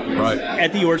off Right.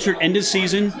 at the orchard, end of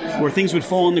season, where things would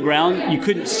fall on the ground. You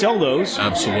couldn't sell those.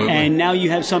 Absolutely. And now you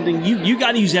have something, you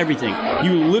got to use everything.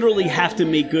 You literally have to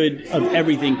make good of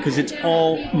everything because it's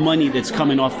all money that's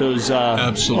coming off those,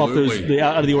 Absolutely.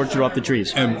 out of the orchard, off the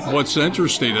trees. And what's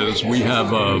interesting is we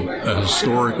have a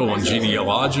historical and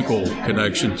genealogical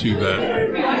connection to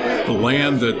that. The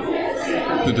land that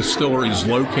the distillery is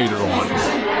located on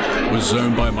was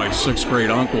owned by my sixth grade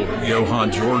uncle,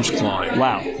 Johann George Klein.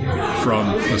 Wow. From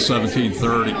the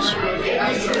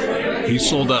 1730s. He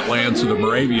sold that land to the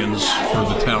Moravians for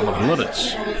the town of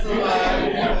Lidditz.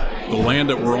 The land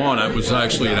that we're on, it was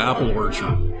actually an apple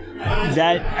orchard.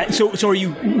 So are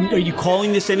you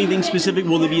calling this anything specific?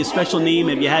 Will there be a special name?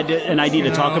 Have you had an idea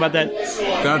to talk about that?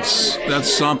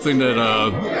 That's something that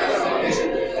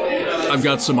I've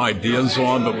got some ideas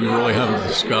on, but we really haven't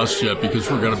discussed yet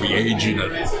because we're going to be aging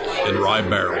it in rye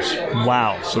barrels.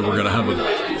 Wow. So we're going to have a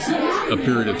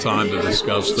period of time to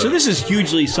discuss that. So this is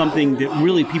hugely something that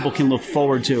really people can look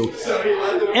forward to.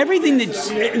 Everything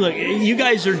look, you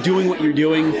guys are doing what you're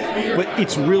doing, but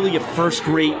it's really a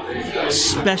first-rate,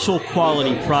 special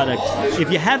quality product. If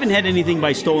you haven't had anything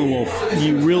by Stolen Wolf,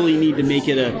 you really need to make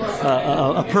it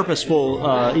a purposeful,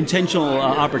 intentional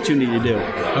opportunity to do.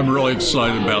 I'm really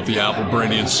excited about the apple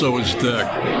brandy, and so is Dick.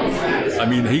 I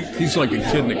mean, he's like a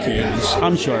kid in a candy store.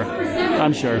 I'm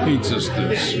sure. He just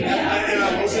is.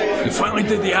 You finally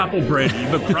did the apple brandy.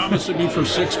 You've been promising me for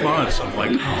 6 months. I'm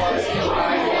like,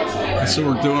 oh. So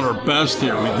we're doing our best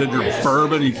here. We did your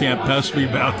bourbon. You can't pest me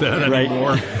about that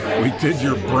anymore. Right. We did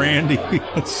your brandy.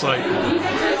 It's like,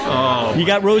 oh. You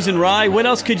got Rose and Rye. What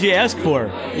else could you ask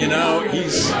for? You know,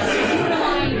 he's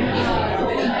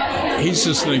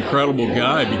just an incredible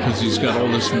guy because he's got all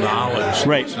this knowledge.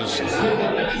 Right.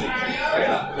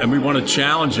 And we want to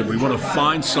challenge him. We want to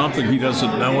find something he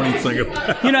doesn't know anything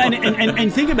about. You know,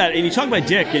 and think about it. And you talk about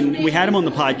Dick, and we had him on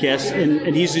the podcast,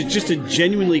 and he's just a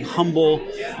genuinely humble,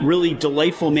 really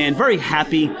delightful man, very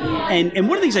happy. And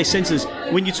one of the things I sense is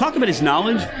when you talk about his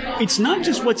knowledge, it's not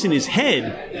just what's in his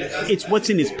head, it's what's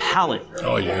in his palate.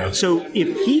 Oh, yeah. So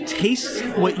if he tastes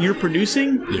what you're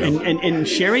producing and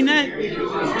sharing that,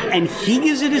 and he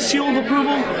gives it a seal of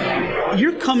approval,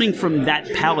 you're coming from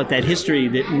that palate, that history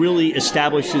that really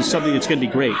establishes something that's going to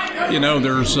be great. You know,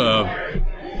 there's of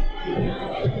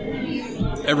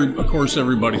course,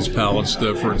 everybody's palate's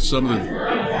different. Some of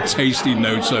the tasty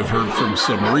notes I've heard from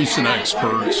some recent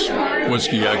experts,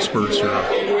 whiskey experts,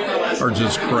 are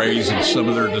just crazy. Some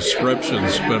of their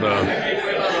descriptions, but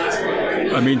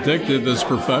I mean, Dick did this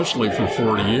professionally for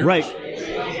 40 years, right?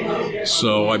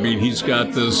 So I mean, he's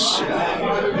got this.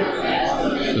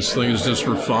 This thing is just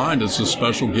refined. It's a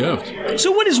special gift.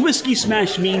 So what does Whiskey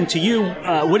Smash mean to you?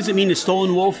 What does it mean to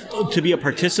Stolen Wolf to be a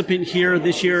participant here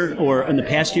this year or in the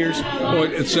past years? Well,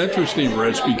 it's interesting,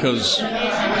 Rich, because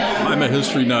I'm a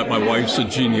history nut. My wife's a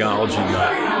genealogy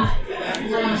nut.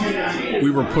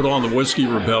 We were put on the Whiskey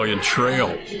Rebellion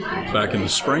Trail back in the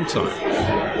springtime.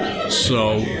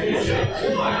 So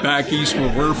back east where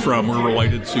we're from, we're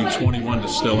related to 21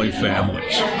 distilling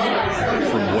families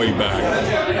from way back.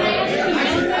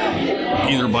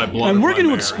 Either by blood and we're going to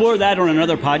marriage. explore that on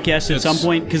another podcast at some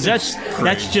point because that's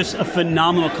just a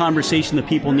phenomenal conversation that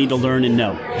people need to learn and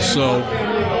know. So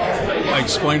I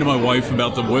explained to my wife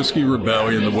about the Whiskey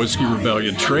Rebellion, the Whiskey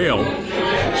Rebellion Trail.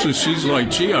 So she's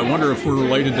like, gee, I wonder if we're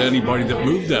related to anybody that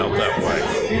moved out that way.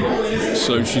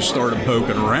 So she started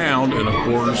poking around, and of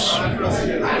course,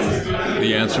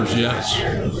 the answer is yes.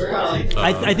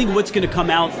 I think what's going to come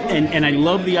out, and I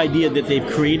love the idea that they've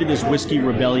created this Whiskey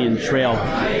Rebellion Trail,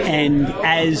 and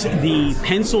as the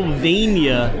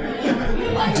Pennsylvania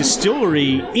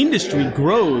distillery industry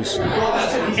grows,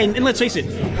 and let's face it,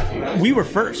 we were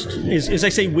first. As I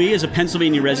say, we as a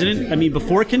Pennsylvania resident, I mean,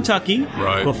 before Kentucky,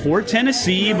 right. Before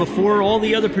Tennessee, before all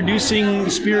the other producing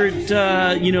spirit,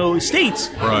 states,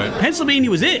 right. Pennsylvania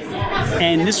was it.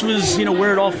 And this was,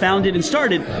 where it all founded and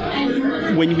started.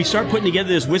 When we start putting together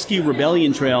this Whiskey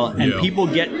Rebellion Trail and people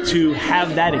get to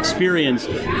have that experience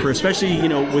for especially,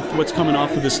 with what's coming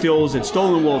off of the stills at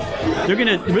Stolen Wolf, we're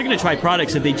gonna try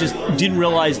products that they just didn't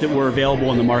realize that were available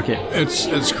on the market.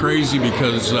 It's crazy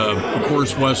because, of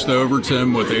course, West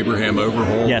Overton with Abraham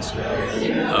Overholt. Yes.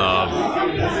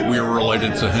 We were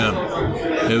related to him.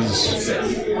 His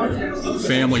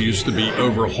family used to be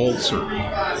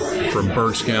Overholtzer from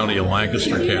Berks County and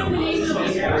Lancaster County.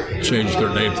 Changed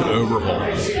their name to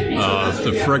Overholt.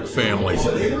 The Frick family,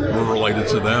 we're related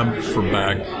to them from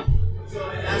back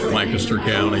Lancaster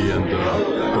County and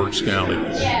Berks County.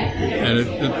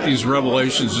 And these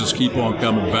revelations just keep on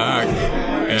coming back.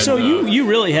 And, so you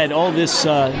really had all this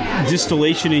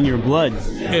distillation in your blood.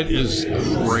 It is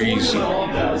crazy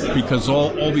because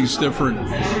all these different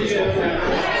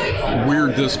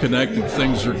weird disconnected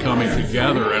things are coming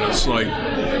together, and it's like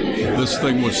this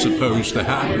thing was supposed to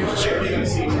happen this way.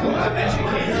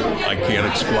 I can't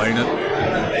explain it.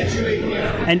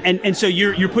 And so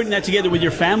you're putting that together with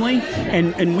your family,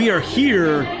 and we are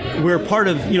here. We're part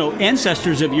of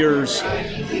ancestors of yours.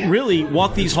 Really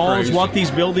walk these halls, crazy. Walk these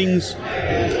buildings,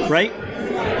 right?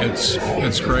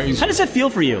 It's crazy. How does that feel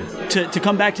for you to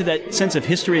come back to that sense of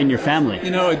history in your family?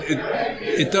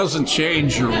 It doesn't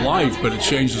change your life, but it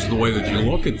changes the way that you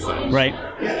look at things. Right.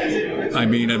 I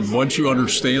mean, and once you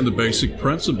understand the basic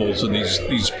principles, and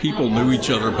these people knew each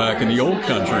other back in the old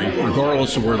country,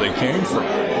 regardless of where they came from.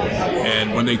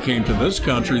 And when they came to this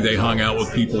country, they hung out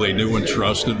with people they knew and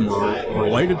trusted and were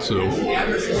related to.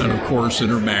 And of course,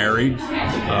 intermarried.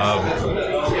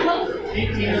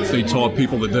 They taught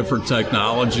people the different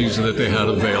technologies that they had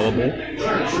available.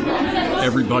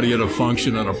 Everybody had a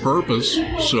function and a purpose.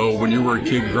 So when you were a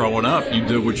kid growing up, you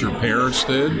did what your parents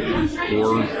did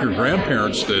or your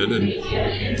grandparents did, and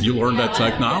you learned that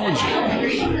technology.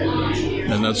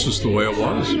 And that's just the way it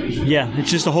was. Yeah,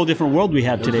 it's just a whole different world we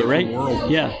have today, right?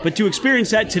 World. Yeah, but to experience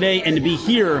that today and to be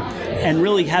here and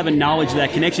really have a knowledge of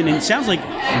that connection, and it sounds like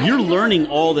you're learning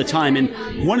all the time. And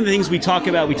one of the things we talk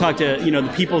to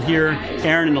the people here,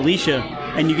 Aaron and Alicia,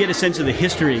 and you get a sense of the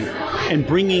history. And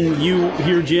bringing you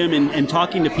here, Jim, and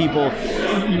talking to people,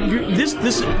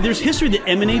 there's history that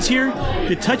emanates here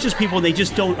that touches people, and they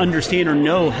just don't understand or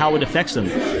know how it affects them.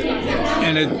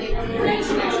 And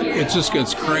it just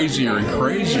gets crazier and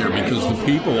crazier because the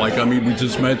people, we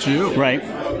just met you. Right.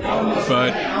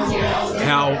 But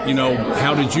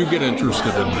how did you get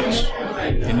interested in this?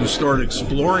 And you start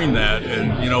exploring that,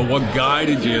 and, what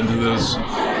guided you into this?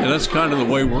 And that's kind of the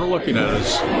way we're looking at it.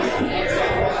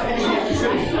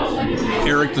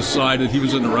 Eric decided he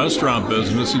was in the restaurant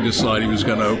business. He decided he was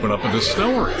going to open up a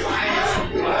distillery.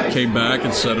 Came back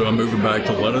and said, I'm moving back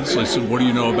to Lennox. I said, what do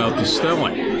you know about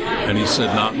distilling? And he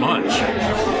said, not much.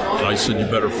 And I said, you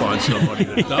better find somebody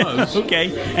that does.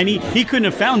 Okay. And he couldn't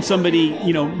have found somebody,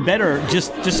 better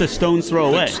just a stone's throw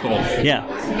away. Dick Stoll. Yeah.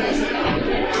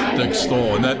 Dick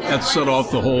Stoll. And that set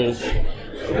off the whole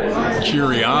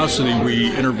curiosity.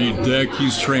 We interviewed Dick.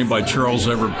 He's trained by Charles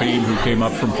Everett Beam, who came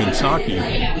up from Kentucky.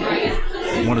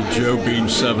 One of Joe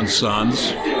Beam's 7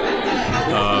 sons.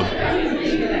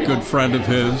 Good friend of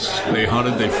his. They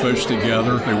hunted, they fished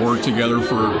together. They worked together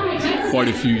for quite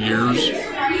a few years.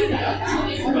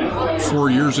 4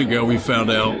 years ago, we found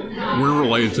out we're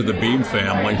related to the Beam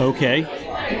family. Okay.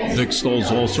 Dick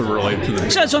Stoll's also related to the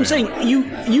Beam So that's what I'm family.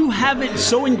 saying. You have it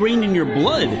so ingrained in your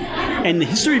blood and the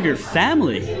history of your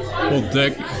family. Well,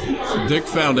 Dick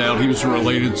found out he was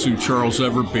related to Charles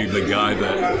Everett Beam, the guy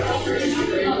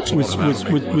that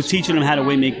Was teaching him how to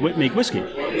make whiskey.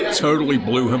 Totally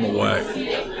blew him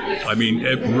away. I mean,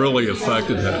 it really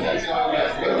affected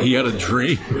him. He had a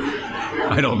dream.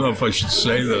 I don't know if I should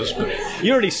say this, but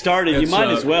You already started. You might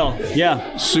as well.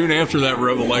 Yeah. soon after that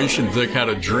revelation, Dick had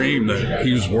a dream that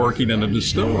he was working in a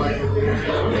distillery.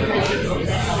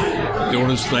 Doing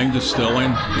his thing,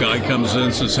 distilling. Guy comes in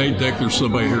and says, hey, Dick, there's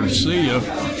somebody here to see you.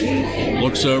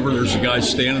 Looks over, there's a guy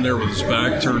standing there with his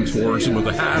back turned towards him with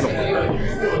a hat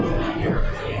on.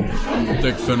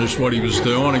 Dick finished what he was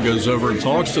doing and goes over and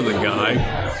talks to the guy,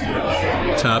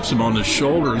 taps him on the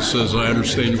shoulder and says, I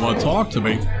understand you want to talk to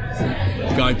me.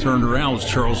 The guy turned around, it was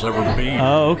Charles Everett Beam.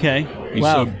 Oh, okay. He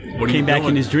Wow. said, what are Came you back doing?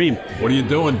 in his dream. What are you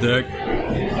doing, Dick?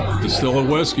 Distilling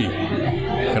whiskey.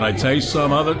 Can I taste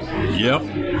some of it? Yep.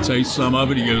 Taste some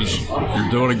of it. He goes, you're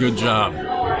doing a good job.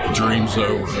 Dream's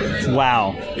over.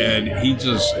 Wow. And he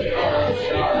just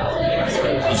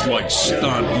was like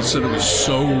stunned. He said it was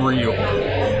so real.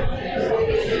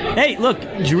 Hey, look,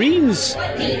 dreams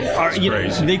are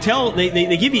crazy. they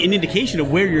give you an indication of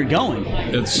where you're going.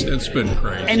 It's been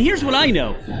crazy. And here's what I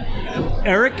know.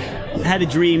 Eric had a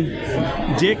dream.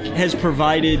 Dick has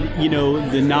provided,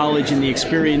 the knowledge and the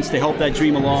experience to help that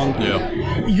dream along.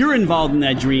 Yeah. You're involved in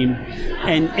that dream,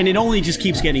 and it only just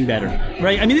keeps getting better,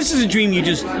 right? I mean, this is a dream you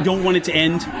just don't want it to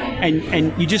end,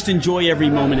 and you just enjoy every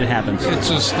moment it happens. It's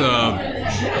just,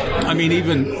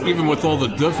 even with all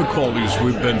the difficulties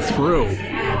we've been through,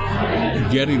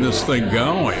 getting this thing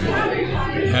going,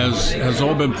 has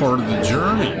all been part of the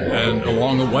journey. And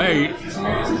along the way,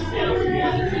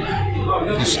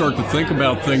 you start to think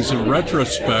about things in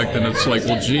retrospect, and it's like,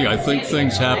 well, gee, I think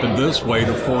things happened this way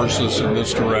to force us in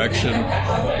this direction.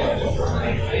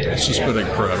 It's just been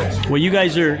incredible. Well, you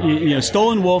guys are,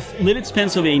 Stolen Wolf, Lititz,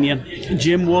 Pennsylvania.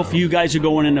 Jim Wolf, you guys are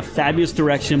going in a fabulous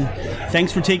direction.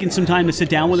 Thanks for taking some time to sit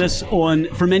down with us on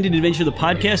Fermented Adventure, the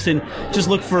podcast, and just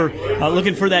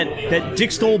looking for that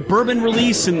Dick Stoll bourbon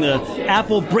release and the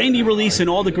apple brandy release and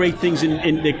all the great things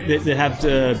that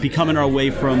have be coming our way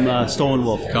from Stolen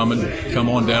Wolf. Come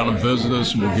on down and visit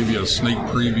us, and we'll give you a sneak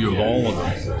preview of all of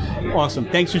them. Awesome.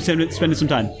 Thanks for spending some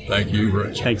time. Thank you,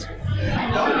 Rich. Thanks.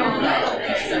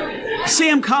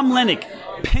 Sam Komlenik,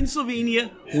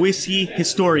 Pennsylvania whiskey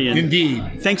historian.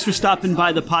 Indeed. Thanks for stopping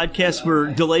by the podcast.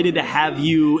 We're delighted to have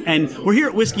you, and we're here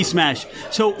at Whiskey Smash.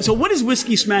 So what does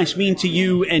Whiskey Smash mean to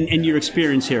you and your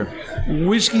experience here?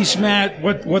 Whiskey Smash.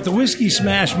 What the Whiskey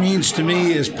Smash means to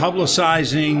me is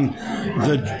publicizing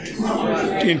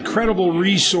the incredible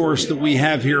resource that we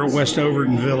have here at West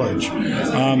Overton Village.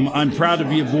 I'm proud to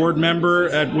be a board member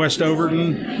at West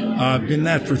Overton. I've been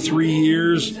that for 3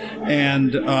 years,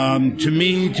 and to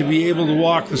me, to be able to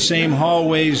walk the same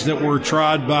hallways that were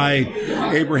trod by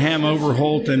Abraham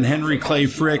Overholt and Henry Clay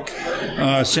Frick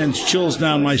sends chills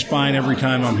down my spine every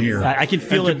time I'm here. I can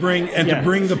feel it. To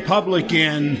bring the public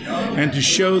in and to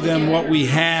show them what we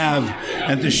have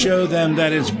and to show them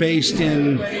that it's based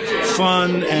in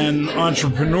fun and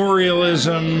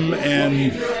entrepreneurialism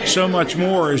and so much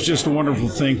more is just a wonderful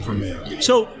thing for me.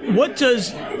 So what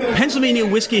does Pennsylvania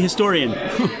whiskey historian,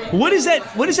 what does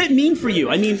that mean for you?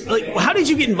 I mean, how did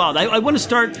you get involved? I want to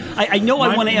start, I know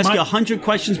I want to ask you 100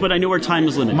 questions, but I know our time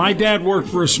is limited. My dad worked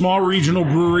for a small regional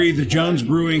brewery, the Jones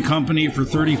Brewing Company, for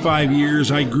 35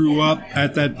 years. I grew up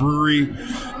at that brewery.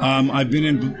 I've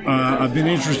been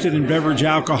interested in beverage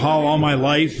alcohol all my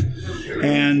life.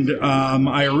 And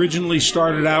I originally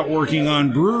started out working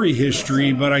on brewery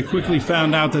history, but I quickly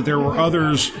found out that there were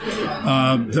others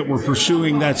that were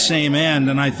pursuing that same end.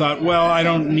 And I thought, well, I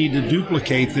don't need to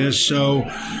duplicate this, so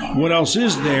what else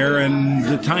is there? And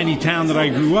the tiny town that I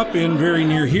grew up in, very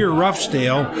near here,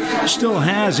 Ruffsdale, still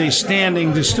has a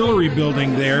standing distillery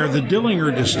building there, the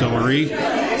Dillinger Distillery,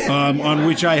 on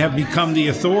which I have become the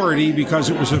authority because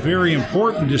it was a very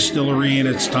important distillery in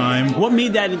its time. What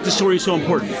made that distillery so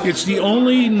important? It's the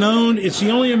only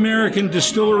American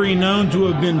distillery known to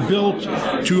have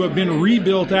been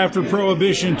rebuilt after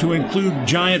Prohibition to include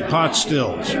giant pot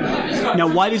stills. Now,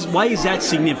 why is that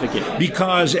significant?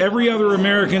 Because every other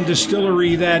American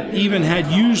distillery that even had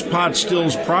used pot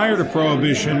stills prior to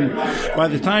Prohibition, by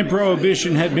the time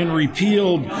Prohibition had been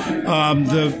repealed,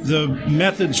 the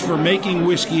methods for making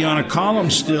whiskey on a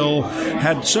column still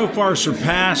had so far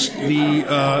surpassed the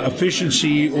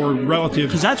efficiency or relative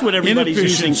because that's what everybody's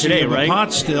using today, right?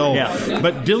 Pot still. Yeah.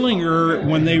 But Dillinger,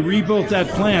 when they rebuilt that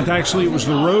plant, actually it was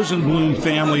the Rosenblum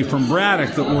family from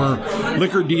Braddock that were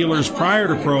liquor dealers prior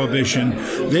to Prohibition.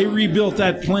 They rebuilt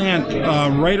that plant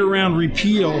right around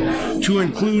repeal to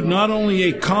include not only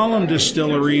a column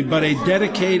distillery, but a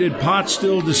dedicated pot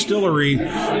still distillery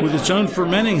with its own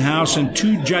fermenting house and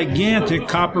 2 gigantic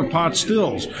copper pot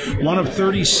stills, one of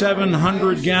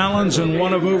 3,700 gallons and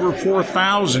one of over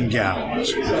 4,000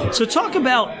 gallons. So talk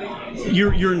about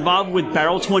you're involved with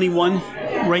Barrel 21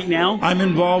 right now. I'm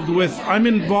involved with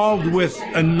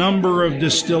a number of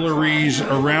distilleries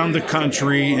around the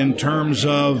country in terms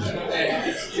of,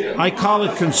 I call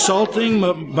it consulting,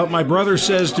 but my brother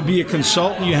says to be a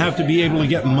consultant you have to be able to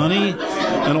get money,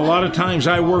 and a lot of times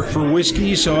I work for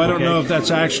whiskey, so I don't know if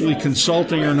that's actually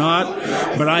consulting or not.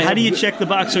 But how do you check the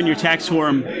box on your tax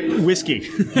form? Whiskey.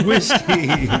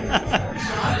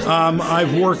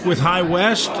 I've worked with High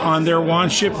West on their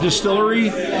Wanship distillery,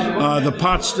 the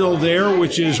pot still there,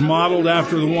 which is modeled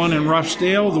after the one in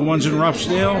Ruffsdale, the ones in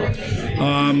Ruffsdale.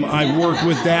 I've worked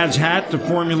with Dad's Hat to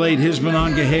formulate his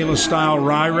Monongahela style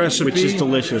rye recipe, which is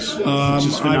delicious, which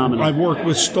is phenomenal. I've worked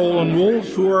with Stolen Wolf,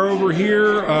 who are over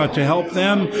here to help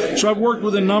them. So I've worked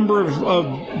with a number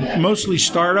of mostly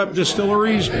startup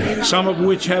distilleries, some of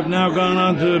which have now gone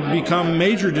on to become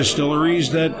major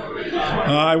distilleries. That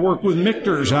I work with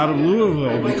Michter's out of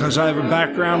Louisville because I have a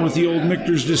background with the old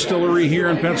Michter's distillery here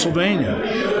in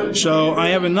Pennsylvania. So I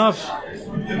have enough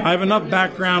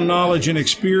background knowledge and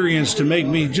experience to make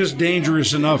me just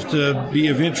dangerous enough to be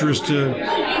of interest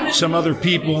to some other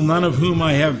people, none of whom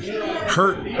I have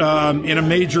hurt in a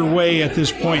major way at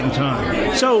this point in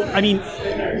time. So, I mean,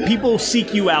 people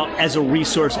seek you out as a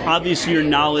resource. Obviously, your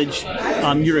knowledge,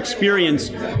 your experience.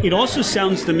 It also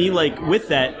sounds to me like with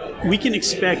that, we can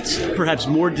expect perhaps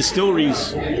more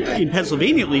distilleries in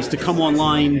Pennsylvania, at least, to come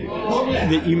online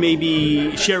that you may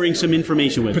be sharing some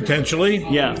information with. Potentially,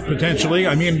 Yeah. potentially.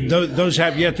 I mean, those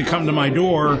have yet to come to my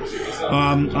door.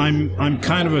 I'm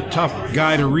kind of a tough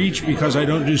guy to reach because I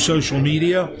don't do social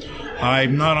media.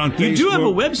 I'm not on Facebook. You do have a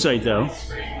website, though.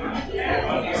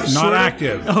 Not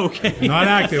active. Okay. Not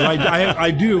active.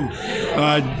 I do.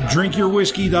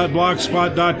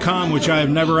 Drinkyourwhiskey.blogspot.com, which I have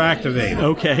never activated.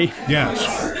 Okay.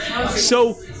 Yes.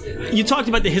 So, you talked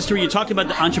about the history, you talked about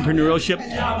the entrepreneurship.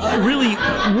 Really,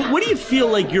 what do you feel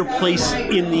like your place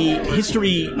in the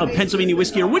history of Pennsylvania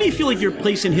whiskey, or what do you feel like your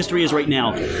place in history is right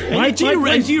now? And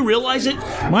do you realize it?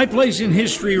 My place in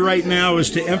history right now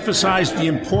is to emphasize the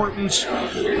importance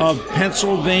of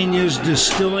Pennsylvania's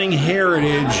distilling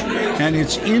heritage and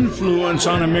its influence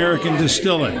on American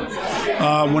distilling.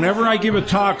 Whenever I give a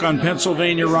talk on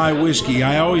Pennsylvania rye whiskey,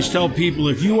 I always tell people,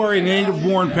 if you are a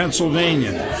native-born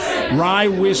Pennsylvanian, rye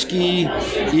whiskey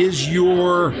is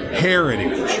your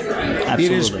heritage. Absolutely.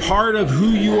 It is part of who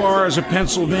you are as a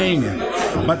Pennsylvanian.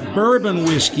 But bourbon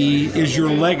whiskey is your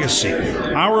legacy.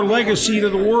 Our legacy to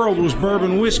the world was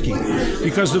bourbon whiskey.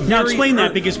 Because Now explain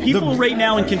that, because people right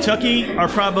now in Kentucky are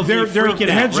probably their freaking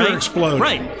heads out, right? are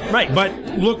exploding. Right. But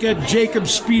look at Jacob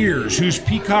Spears, whose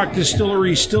Peacock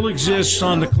Distillery still exists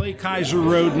on the Clay Kaiser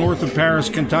Road north of Paris,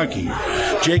 Kentucky.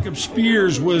 Jacob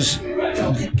Spears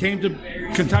came to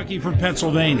Kentucky from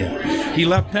Pennsylvania. He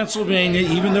left Pennsylvania,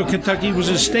 even though Kentucky was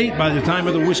a state by the time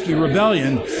of the Whiskey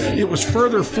Rebellion. It was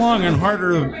further flung and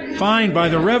harder to find by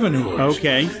the revenuers.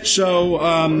 Okay. So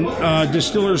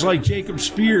distillers like Jacob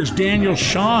Spears, Daniel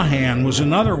Shawhan was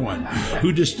another one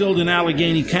who distilled in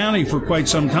Allegheny County for quite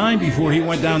some time before he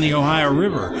went down the Ohio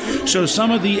River. So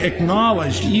some of the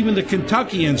acknowledged, even the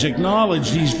Kentuckians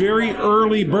acknowledged, these very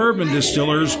early bourbon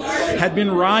distillers had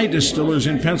been rye distillers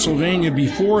in Pennsylvania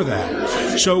before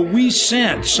that. So we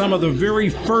sent some of the very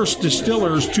first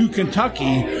distillers to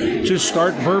Kentucky to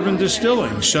start bourbon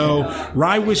distilling. So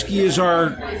rye whiskey is our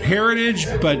heritage,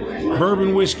 but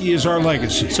bourbon whiskey is our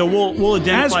legacy. So we'll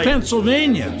identify... As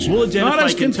Pennsylvanians, not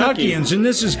as Kentuckians. And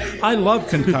I love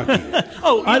Kentucky.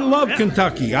 I love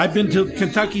Kentucky. I've been to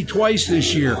Kentucky twice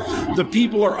this year. The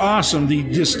people are awesome. The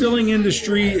distilling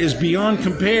industry is beyond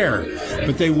compare.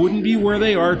 But they wouldn't be where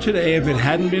they are today if it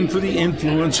hadn't been for the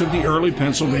influence of the early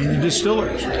Pennsylvania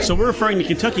distillers. So we're referring to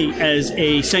Kentucky as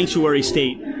a sanctuary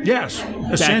state. Yes,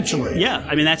 essentially. Yeah,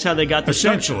 I mean, that's how they got the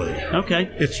Essentially. start. Okay.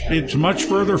 It's much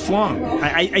further flung.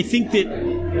 I think that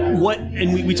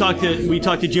we talked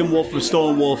to Jim Wolf of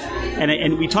Stolen Wolf,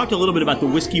 and we talked a little bit about the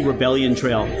Whiskey Rebellion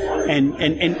Trail,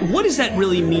 and what does that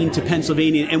really mean to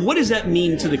Pennsylvania, and what does that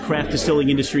mean to the craft distilling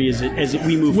industry as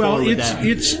we move forward with that?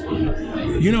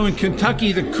 In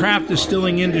Kentucky, the craft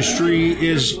distilling industry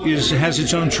has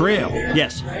its own trail.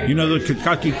 Yes. The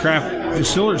Kentucky Craft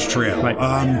Distillers Trail.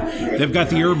 Right. They've got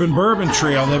the Urban Bourbon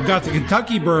Trail. They've got the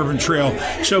Kentucky Bourbon Trail.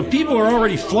 So people are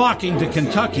already flocking to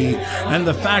Kentucky, and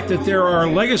the fact that there are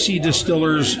legacy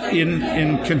distillers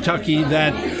in Kentucky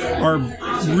that are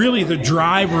really the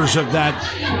drivers of that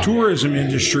tourism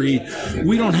industry,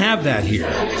 we don't have that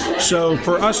here. So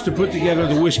for us to put together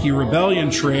the Whiskey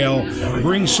Rebellion Trail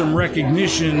brings some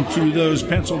recognition to those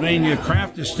Pennsylvania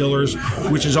craft distillers,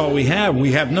 which is all we have.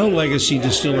 We have no legacy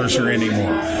distillers here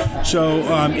anymore. So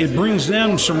it brings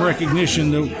them some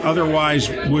recognition that otherwise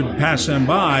would pass them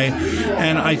by,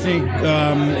 and I think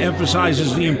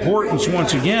emphasizes the importance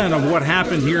once again of what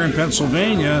happened here in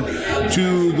Pennsylvania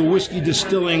to the whiskey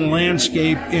distilling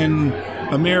landscape in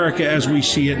America as we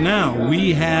see it now.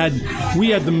 We had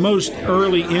the most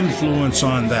early influence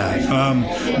on that.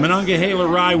 Monongahela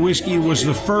Rye whiskey was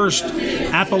the first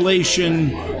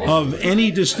appellation of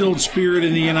any distilled spirit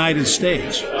in the United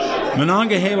States.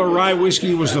 Monongahela Rye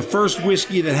whiskey was the first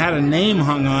whiskey that had a name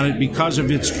hung on it because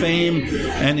of its fame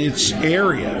and its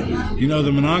area.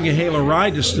 The Monongahela Rye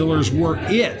distillers were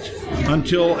it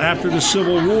until after the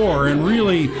Civil War, and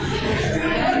really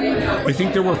I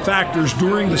think there were factors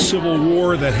during the Civil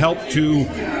War that helped to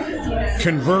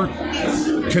convert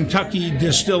Kentucky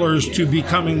distillers to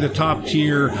becoming the top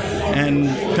tier, and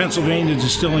Pennsylvania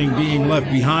distilling being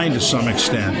left behind to some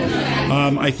extent.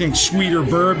 I think sweeter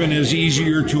bourbon is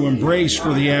easier to embrace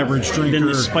for the average drinker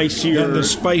than the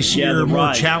spicier, more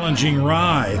rye. challenging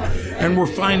rye. And we're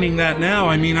finding that now.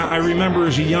 I mean, I remember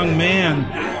as a young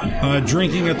man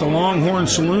drinking at the Longhorn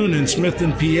Saloon in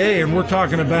Smithton, PA, and we're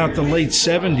talking about the late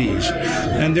 70s.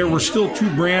 And there were still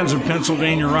 2 brands of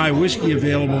Pennsylvania rye whiskey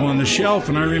available on the shelf.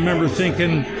 And I remember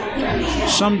thinking,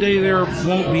 someday there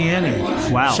won't be any.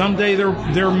 Wow. Someday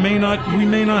we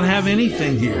may not have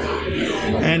anything here.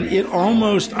 And it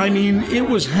almost, it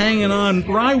was hanging on,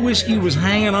 rye whiskey was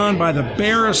hanging on by the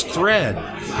barest thread.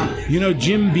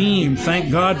 Jim Beam,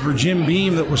 thank God for Jim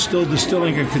Beam that was still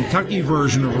distilling a Kentucky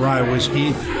version of rye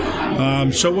whiskey.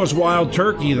 So was Wild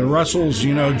Turkey. The Russells,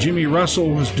 Jimmy Russell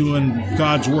was doing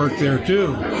God's work there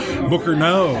too. Booker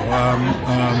No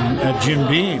at Jim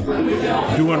Beam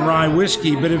doing rye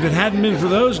whiskey. But if it hadn't been for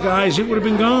those guys, it would have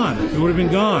been gone. It would have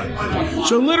been gone.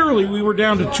 So literally, we were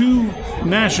down to 2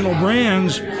 national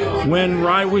brands when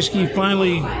rye whiskey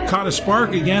finally caught a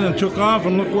spark again and took off,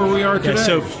 and look where we are today. Yeah,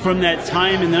 so from that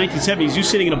time in the 1970s, you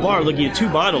sitting in a bar looking at 2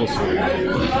 bottles,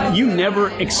 you never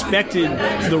expected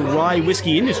the rye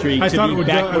whiskey industry to be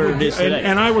back where it is today.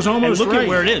 And I was almost right. Look at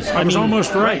where it is. I was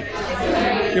almost right.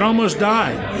 It almost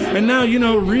died. And now,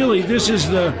 really, this is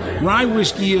the rye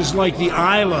whiskey is like the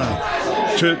Islay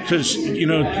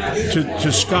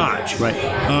to Scotch. Right.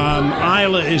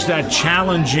 Islay is that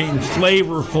challenging,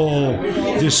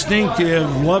 flavorful,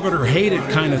 distinctive, love it or hate it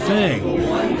kind of thing.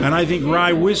 And I think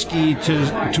rye whiskey,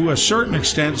 to a certain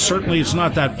extent, certainly it's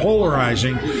not that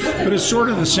polarizing, but it's sort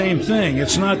of the same thing.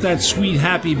 It's not that sweet,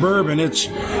 happy bourbon. It's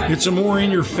a more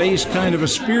in-your-face kind of a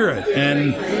spirit,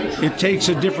 and it takes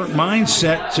a different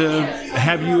mindset to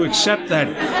have you accept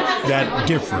that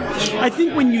difference. I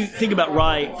think when you think about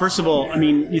rye, first of all,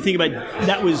 you think about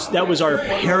that was our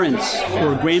parents'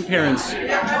 or grandparents'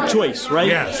 choice, right?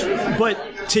 Yes. But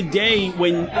today,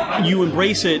 when you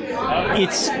embrace it,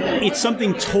 it's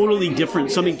something totally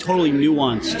different, something totally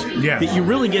nuanced that you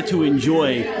really get to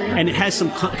enjoy, and it has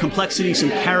some complexity, some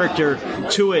character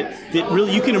to it that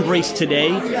really you can embrace today,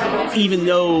 even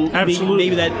though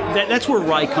maybe that's where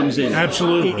rye comes in.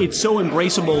 Absolutely. It's so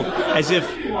embraceable, as if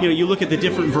you look at the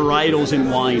different varietals in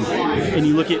wine, and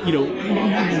you look at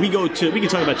we can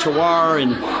talk about terroir,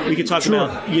 and we can talk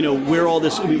about where all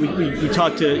this we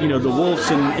talk to the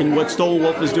Wolfs and what Stolen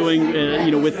Wolf is doing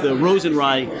with the Rosen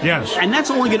rye. Yes. And that's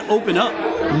only going to open up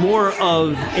more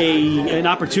of an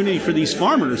opportunity for these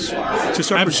farmers to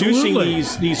start producing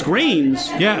these grains.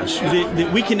 Yes.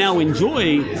 That we can now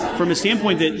enjoy from a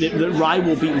standpoint that rye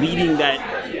will be leading that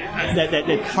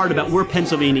part about where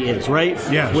Pennsylvania is, right?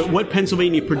 Yes. What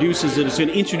Pennsylvania produces that it's going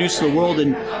to introduce to the world,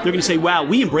 and they're going to say, wow,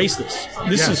 we embrace this.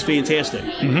 This is fantastic.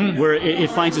 Mm-hmm. Where it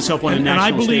finds itself on a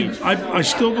national stage. I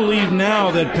still believe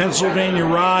now that Pennsylvania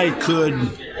rye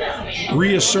could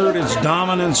reassert its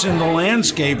dominance in the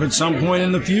landscape at some point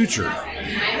in the future.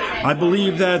 I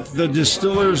believe that the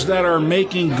distillers that are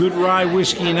making good rye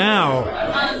whiskey now,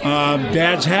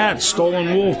 Dad's Hat,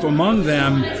 Stolen Wolf among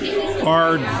them,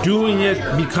 are doing it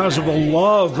because of a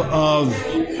love of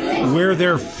where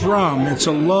they're from. It's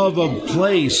a love of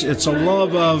place. It's a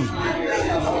love of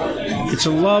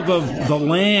the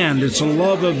land. It's a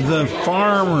love of the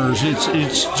farmers.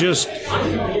 It's just,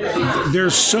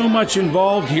 there's so much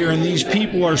involved here, and these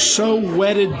people are so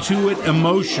wedded to it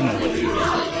emotionally.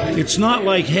 It's not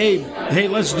like, hey,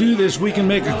 let's do this. We can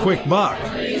make a quick buck.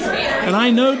 And I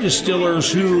know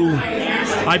distillers who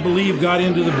I believe got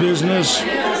into the business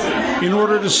in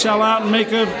order to sell out and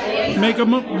make a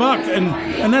buck,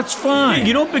 and that's fine.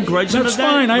 You don't begrudge them. That's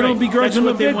fine. Right. I don't begrudge them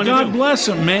a bit. God bless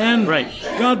them, man. Right.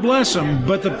 God bless them.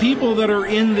 But the people that are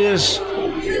in this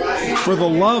for the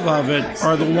love of it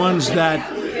are the ones that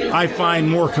I find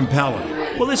more compelling.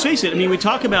 Well, let's face it. We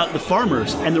talk about the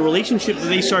farmers and the relationship that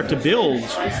they start to build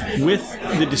with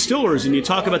the distillers, and you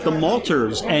talk about the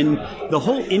malters and the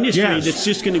whole industry that's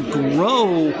just going to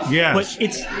grow. Yes. But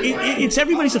it's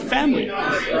everybody's a family.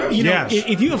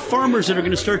 If you have farmers that are going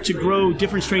to start to grow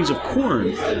different strains of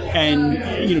corn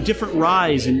and different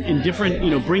rye and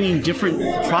different bringing different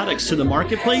products to the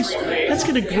marketplace, that's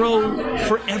going to grow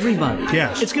for everybody.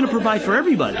 Yes. It's going to provide for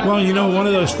everybody. Well, one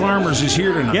of those farmers is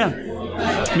here tonight. Yeah.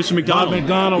 Mr. McDonald. Bob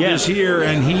McDonald is here,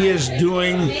 and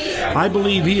I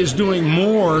believe he is doing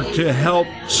more to help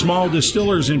small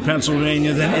distillers in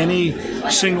Pennsylvania than any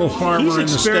single farmer in the state.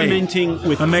 He's experimenting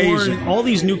with corn, all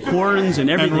these new corns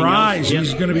and everything. And rye. Else.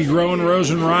 He's going to be growing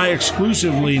Rosen rye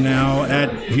exclusively now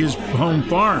at his home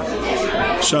farm.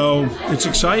 So it's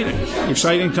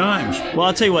exciting times. Well,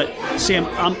 I'll tell you what, Sam,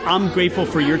 I'm grateful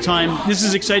for your time. This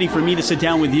is exciting for me to sit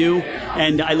down with you,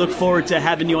 and I look forward to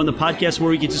having you on the podcast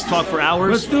where we can just talk for hours.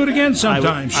 Let's do it again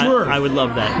sometime. Sure. I would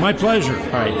love that. My pleasure. All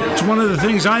right. It's one of the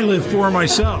things I live for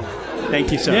myself.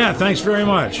 Thank you, sir. Yeah, thanks very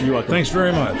much. You're welcome. Thanks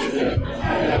very much.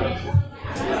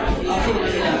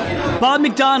 Bob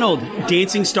McDonald,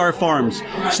 Dancing Star Farms.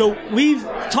 So we've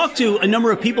talked to a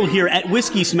number of people here at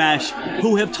Whiskey Smash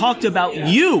who have talked about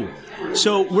you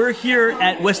So we're here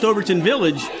at West Overton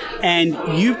Village, and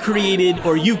you've created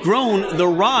or you've grown the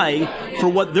rye for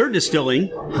what they're distilling.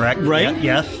 Correct. Right?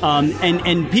 Yes.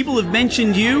 And people have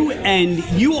mentioned you, and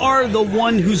you are the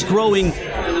one who's growing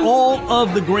all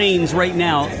of the grains right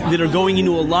now that are going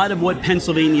into a lot of what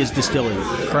Pennsylvania is distilling.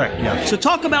 Correct. Yes. So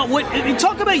talk about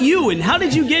you and how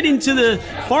did you get into the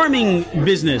farming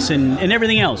business and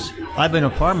everything else? I've been a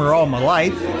farmer all my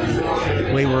life.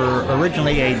 We were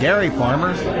originally a dairy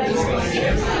farmer.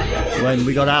 When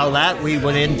we got out of that, we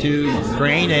went into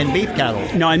grain and beef cattle.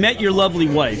 Now, I met your lovely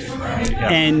wife,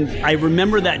 and I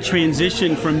remember that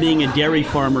transition from being a dairy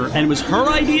farmer, and it was her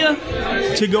idea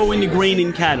to go into grain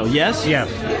and cattle, yes?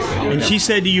 Yes. And she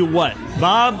said to you what?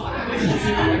 Bob,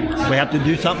 we have to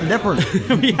do something different.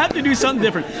 we have to do something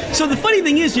different. So the funny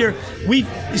thing is here,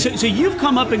 so you've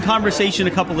come up in conversation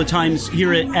a couple of times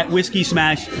here at Whiskey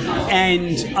Smash,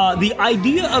 and the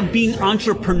idea of being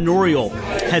entrepreneurial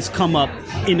has come up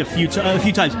in a few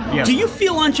times. Yeah. Do you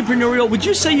feel entrepreneurial? Would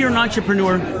you say you're an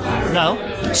entrepreneur? No.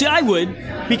 See, I would,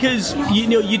 because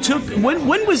you took when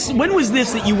was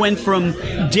this that you went from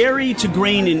dairy to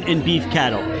grain and beef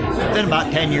cattle? It's been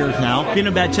about 10 years now. Been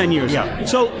about 10 years. Yeah.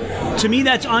 So to me,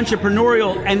 that's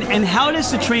entrepreneurial. And how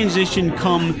does the transition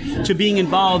come to being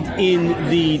involved in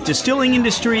the distilling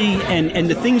industry and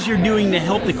the things you're doing to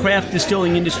help the craft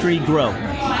distilling industry grow?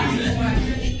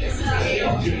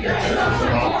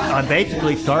 I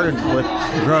basically started with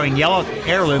growing yellow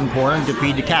heirloom corn to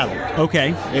feed the cattle.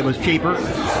 Okay. It was cheaper,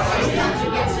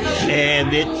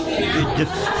 and it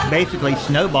just basically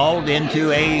snowballed into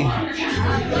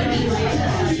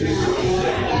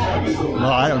well,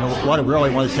 I don't know what I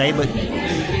really want to say, but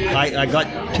I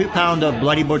got 2 pounds of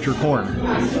Bloody Butcher corn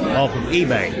off of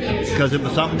eBay because it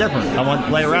was something different. I wanted to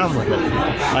play around with it.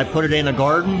 I put it in a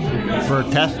garden for a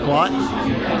test plot,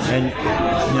 and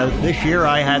this year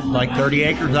I had like 30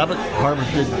 acres of it,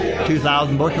 harvested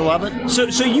 2,000 bushel of it.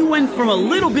 So you went from a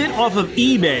little bit off of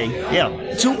eBay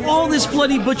to all this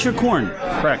Bloody Butcher corn.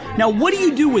 Correct. Now, what do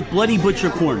you do with Bloody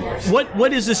Butcher corn?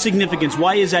 What is the significance?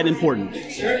 Why is that important?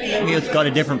 It's got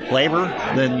a different flavor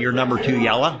than your number 2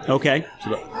 yellow. Okay.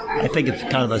 So I think it's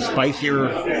kind of a spicier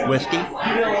whiskey.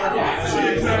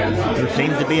 There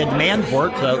seems to be a demand for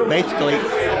it, so basically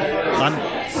I'm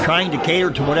trying to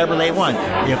cater to whatever they want.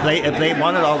 If they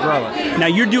want it, I'll grow it. Now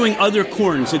you're doing other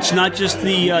corns. It's not just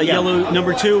the yellow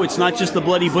number 2. It's not just the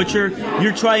Bloody Butcher.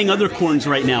 You're trying other corns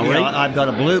right now, right? I've got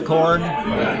a blue corn,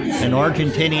 an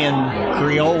Argentinian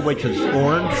Creole, which is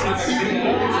orange.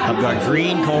 I've got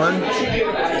green corn.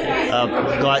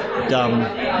 I've got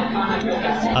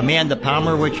Amanda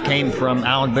Palmer, which came from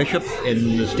Allen Bishop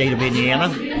in the state of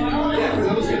Indiana.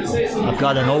 I've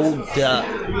got an old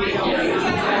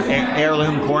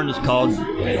heirloom corn that's called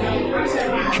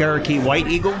Cherokee White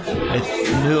Eagle. It's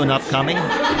new and upcoming.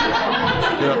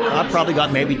 I've probably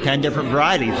got maybe 10 different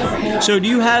varieties. So do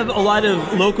you have a lot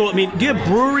of local, do you have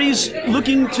breweries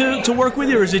looking to work with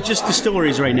you, or is it just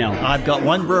distilleries right now? I've got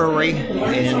one brewery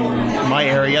in my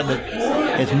area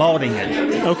that is malting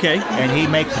it. Okay. And he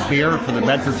makes beer for the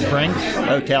Bedford Springs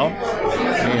Hotel.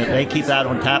 And they keep that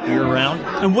on tap year-round.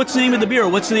 And what's the name of the beer?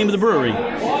 What's the name of the brewery?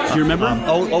 Do you remember?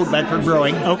 Old Bedford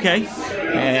Brewing. Okay.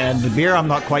 And the beer, I'm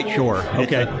not quite sure.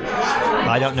 Okay.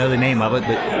 I don't know the name of it,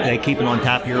 but they keep it on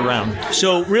tap year-round.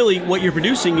 So really what you're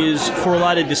producing is for a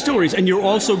lot of distilleries, and you're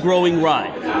also growing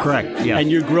rye. Correct, yes. And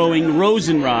you're growing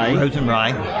Rosen rye. Rosen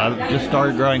rye. I've just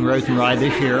started growing Rosen rye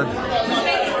this year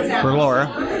for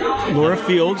Laura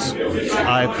Fields.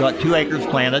 I've got 2 acres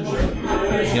planted.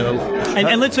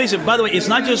 And let's face it, by the way, it's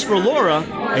not just for Laura.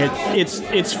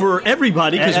 It's for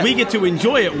everybody, because we get to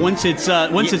enjoy it once it's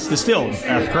distilled.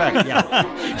 That's correct.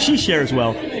 Yeah. She shares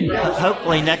well.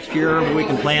 Hopefully next year we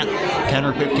can plant 10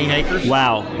 or 15 acres.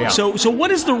 Wow. Yeah. So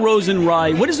what is the Rosen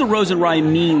rye? What does the Rosen rye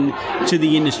mean to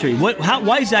the industry?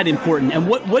 Why is that important? And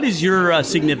what is your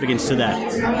significance to that?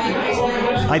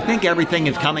 I think everything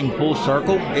is coming full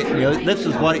circle. This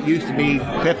is what it used to be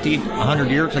 50, 100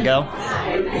 years ago.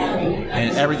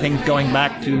 And everything's going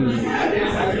back to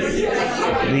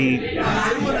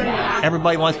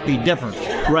everybody wants to be different.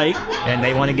 Right. And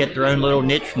they want to get their own little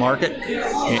niche market.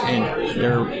 And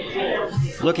they're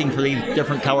looking for these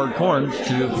different colored corns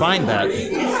to find that.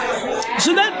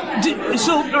 So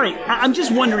all right, I'm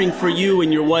just wondering for you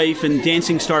and your wife and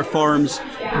Dancing Star Farms,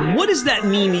 What does that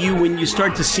mean to you when you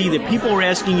start to see that people are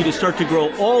asking you to start to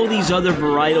grow all these other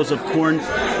varietals of corn?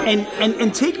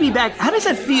 And take me back. How does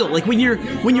that feel? Like when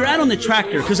you're out on the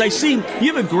tractor? Because I see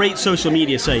you have a great social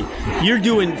media site. You're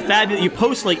doing fabulous. You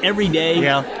post like every day.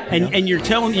 Yeah. And you're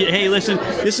telling you, hey, listen,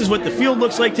 this is what the field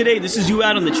looks like today. This is you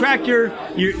out on the tractor.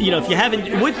 If you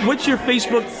haven't, what's your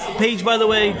Facebook page, by the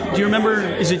way? Do you remember?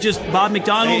 Is it just Bob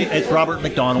McDonald? It's Robert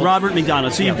McDonald. Robert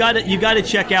McDonald. So you've got to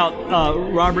check out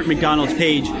Robert McDonald's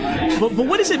page. But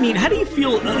what does it mean? How do you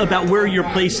feel about where you're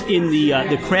placed in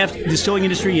the craft distilling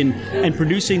industry and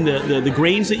producing the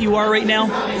grains that you are right now?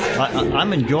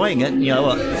 I'm enjoying it.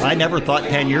 I never thought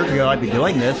 10 years ago I'd be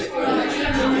doing this.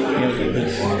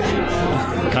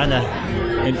 Kind of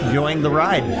enjoying the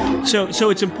ride. So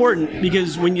it's important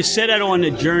because when you set out on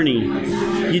a journey,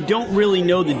 you don't really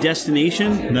know the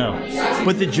destination. No.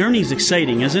 But the journey's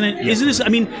exciting, isn't it? Yes. Isn't this? I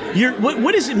mean,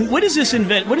 what does this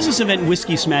event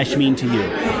Whiskey Smash mean to you?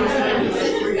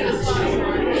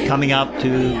 Coming out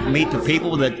to meet the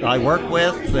people that I work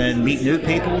with and meet new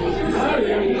people.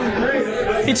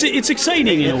 It's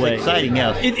exciting in a way. It's exciting,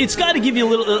 yes. It's got to give you a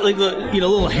little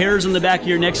little hairs on the back of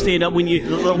your neck stand up when you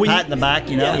pat in the back,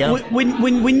 Yeah.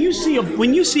 When you see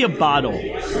a bottle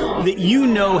that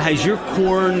has your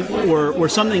corn or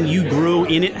something you grew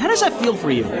in it, how does that feel for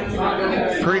you?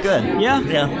 Pretty good. Yeah.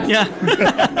 Yeah.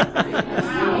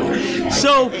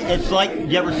 So it's like,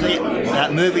 you ever see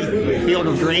that movie Field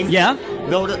of Dreams? Yeah.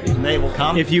 Build it and they will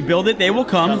come. If you build it, they will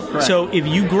come. Correct. So if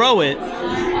you grow it,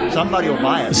 somebody will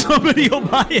buy it. Somebody will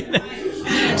buy it.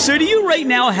 So do you right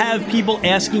now have people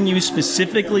asking you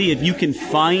specifically if you can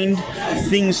find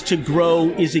things to grow?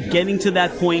 Is it getting to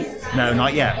that point? No,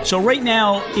 not yet. So right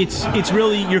now, it's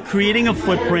really, you're creating a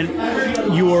footprint.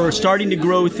 You're starting to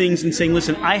grow things and saying,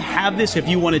 listen, I have this if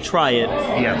you want to try it.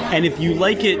 Yeah. And if you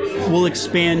like it, we'll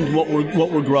expand what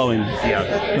we're growing.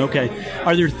 Yeah. Okay.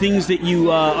 Are there things that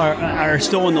you are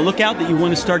still on the lookout that you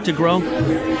want to start to grow?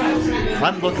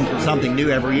 I'm looking for something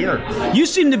new every year. You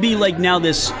seem to be like now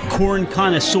this corn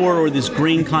connoisseur or this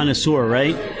grain connoisseur,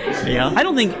 right? Yeah. I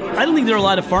don't think there are a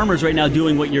lot of farmers right now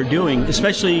doing what you're doing,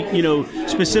 especially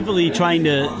specifically trying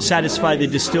to satisfy the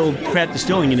craft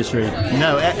distilling industry.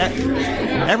 No,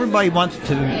 everybody wants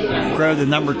to grow the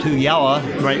number 2 yellow,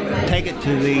 right? Take it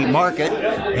to the market,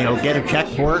 get a check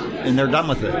for it, and they're done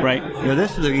with it. Right.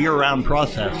 This is a year-round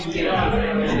process.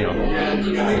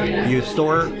 You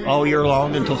store it all year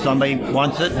long until somebody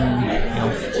wants it, and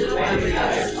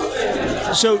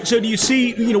So do you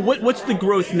see, what's the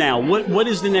growth now? What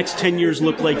does the next 10 years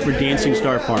look like for Dancing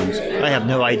Star Farms? I have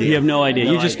no idea. You have no idea.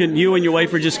 You and your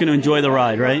wife are just going to enjoy the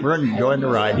ride, right? We're enjoying the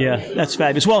ride. Yeah, that's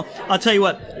fabulous. Well, I'll tell you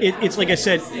what, it's like I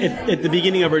said at the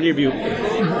beginning of our interview,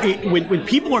 when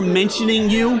people are mentioning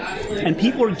you and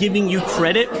people are giving you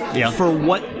credit for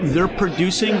what they're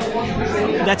producing,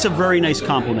 that's a very nice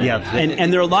compliment. Yes.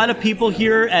 And there are a lot of people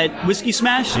here at Whiskey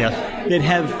Smash that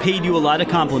have paid you a lot of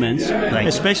compliments,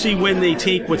 especially when they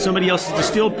take what somebody else has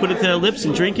distilled, put it to their lips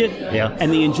and drink it,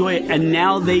 and they enjoy it, and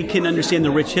now they can understand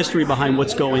the rich history behind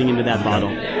what's going into that bottle.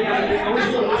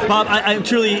 Bob,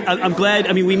 I'm glad.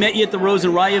 I mean, we met you at the Rose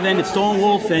and Rye event at Stolen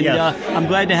Wolf, and I'm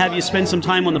glad to have you spend some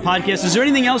time on the podcast. Is there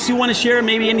anything else you want to share?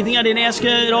 Maybe anything I didn't ask you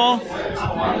at all?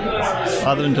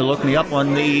 Other than to look me up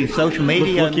on the social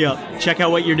media. Look you up. Check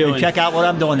out what you're doing. Check out what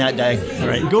I'm doing that day. All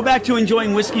right. Go back to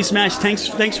enjoying Whiskey Smash.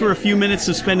 Thanks for a few minutes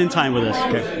of spending time with us.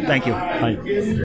 Okay. Thank you. Bye.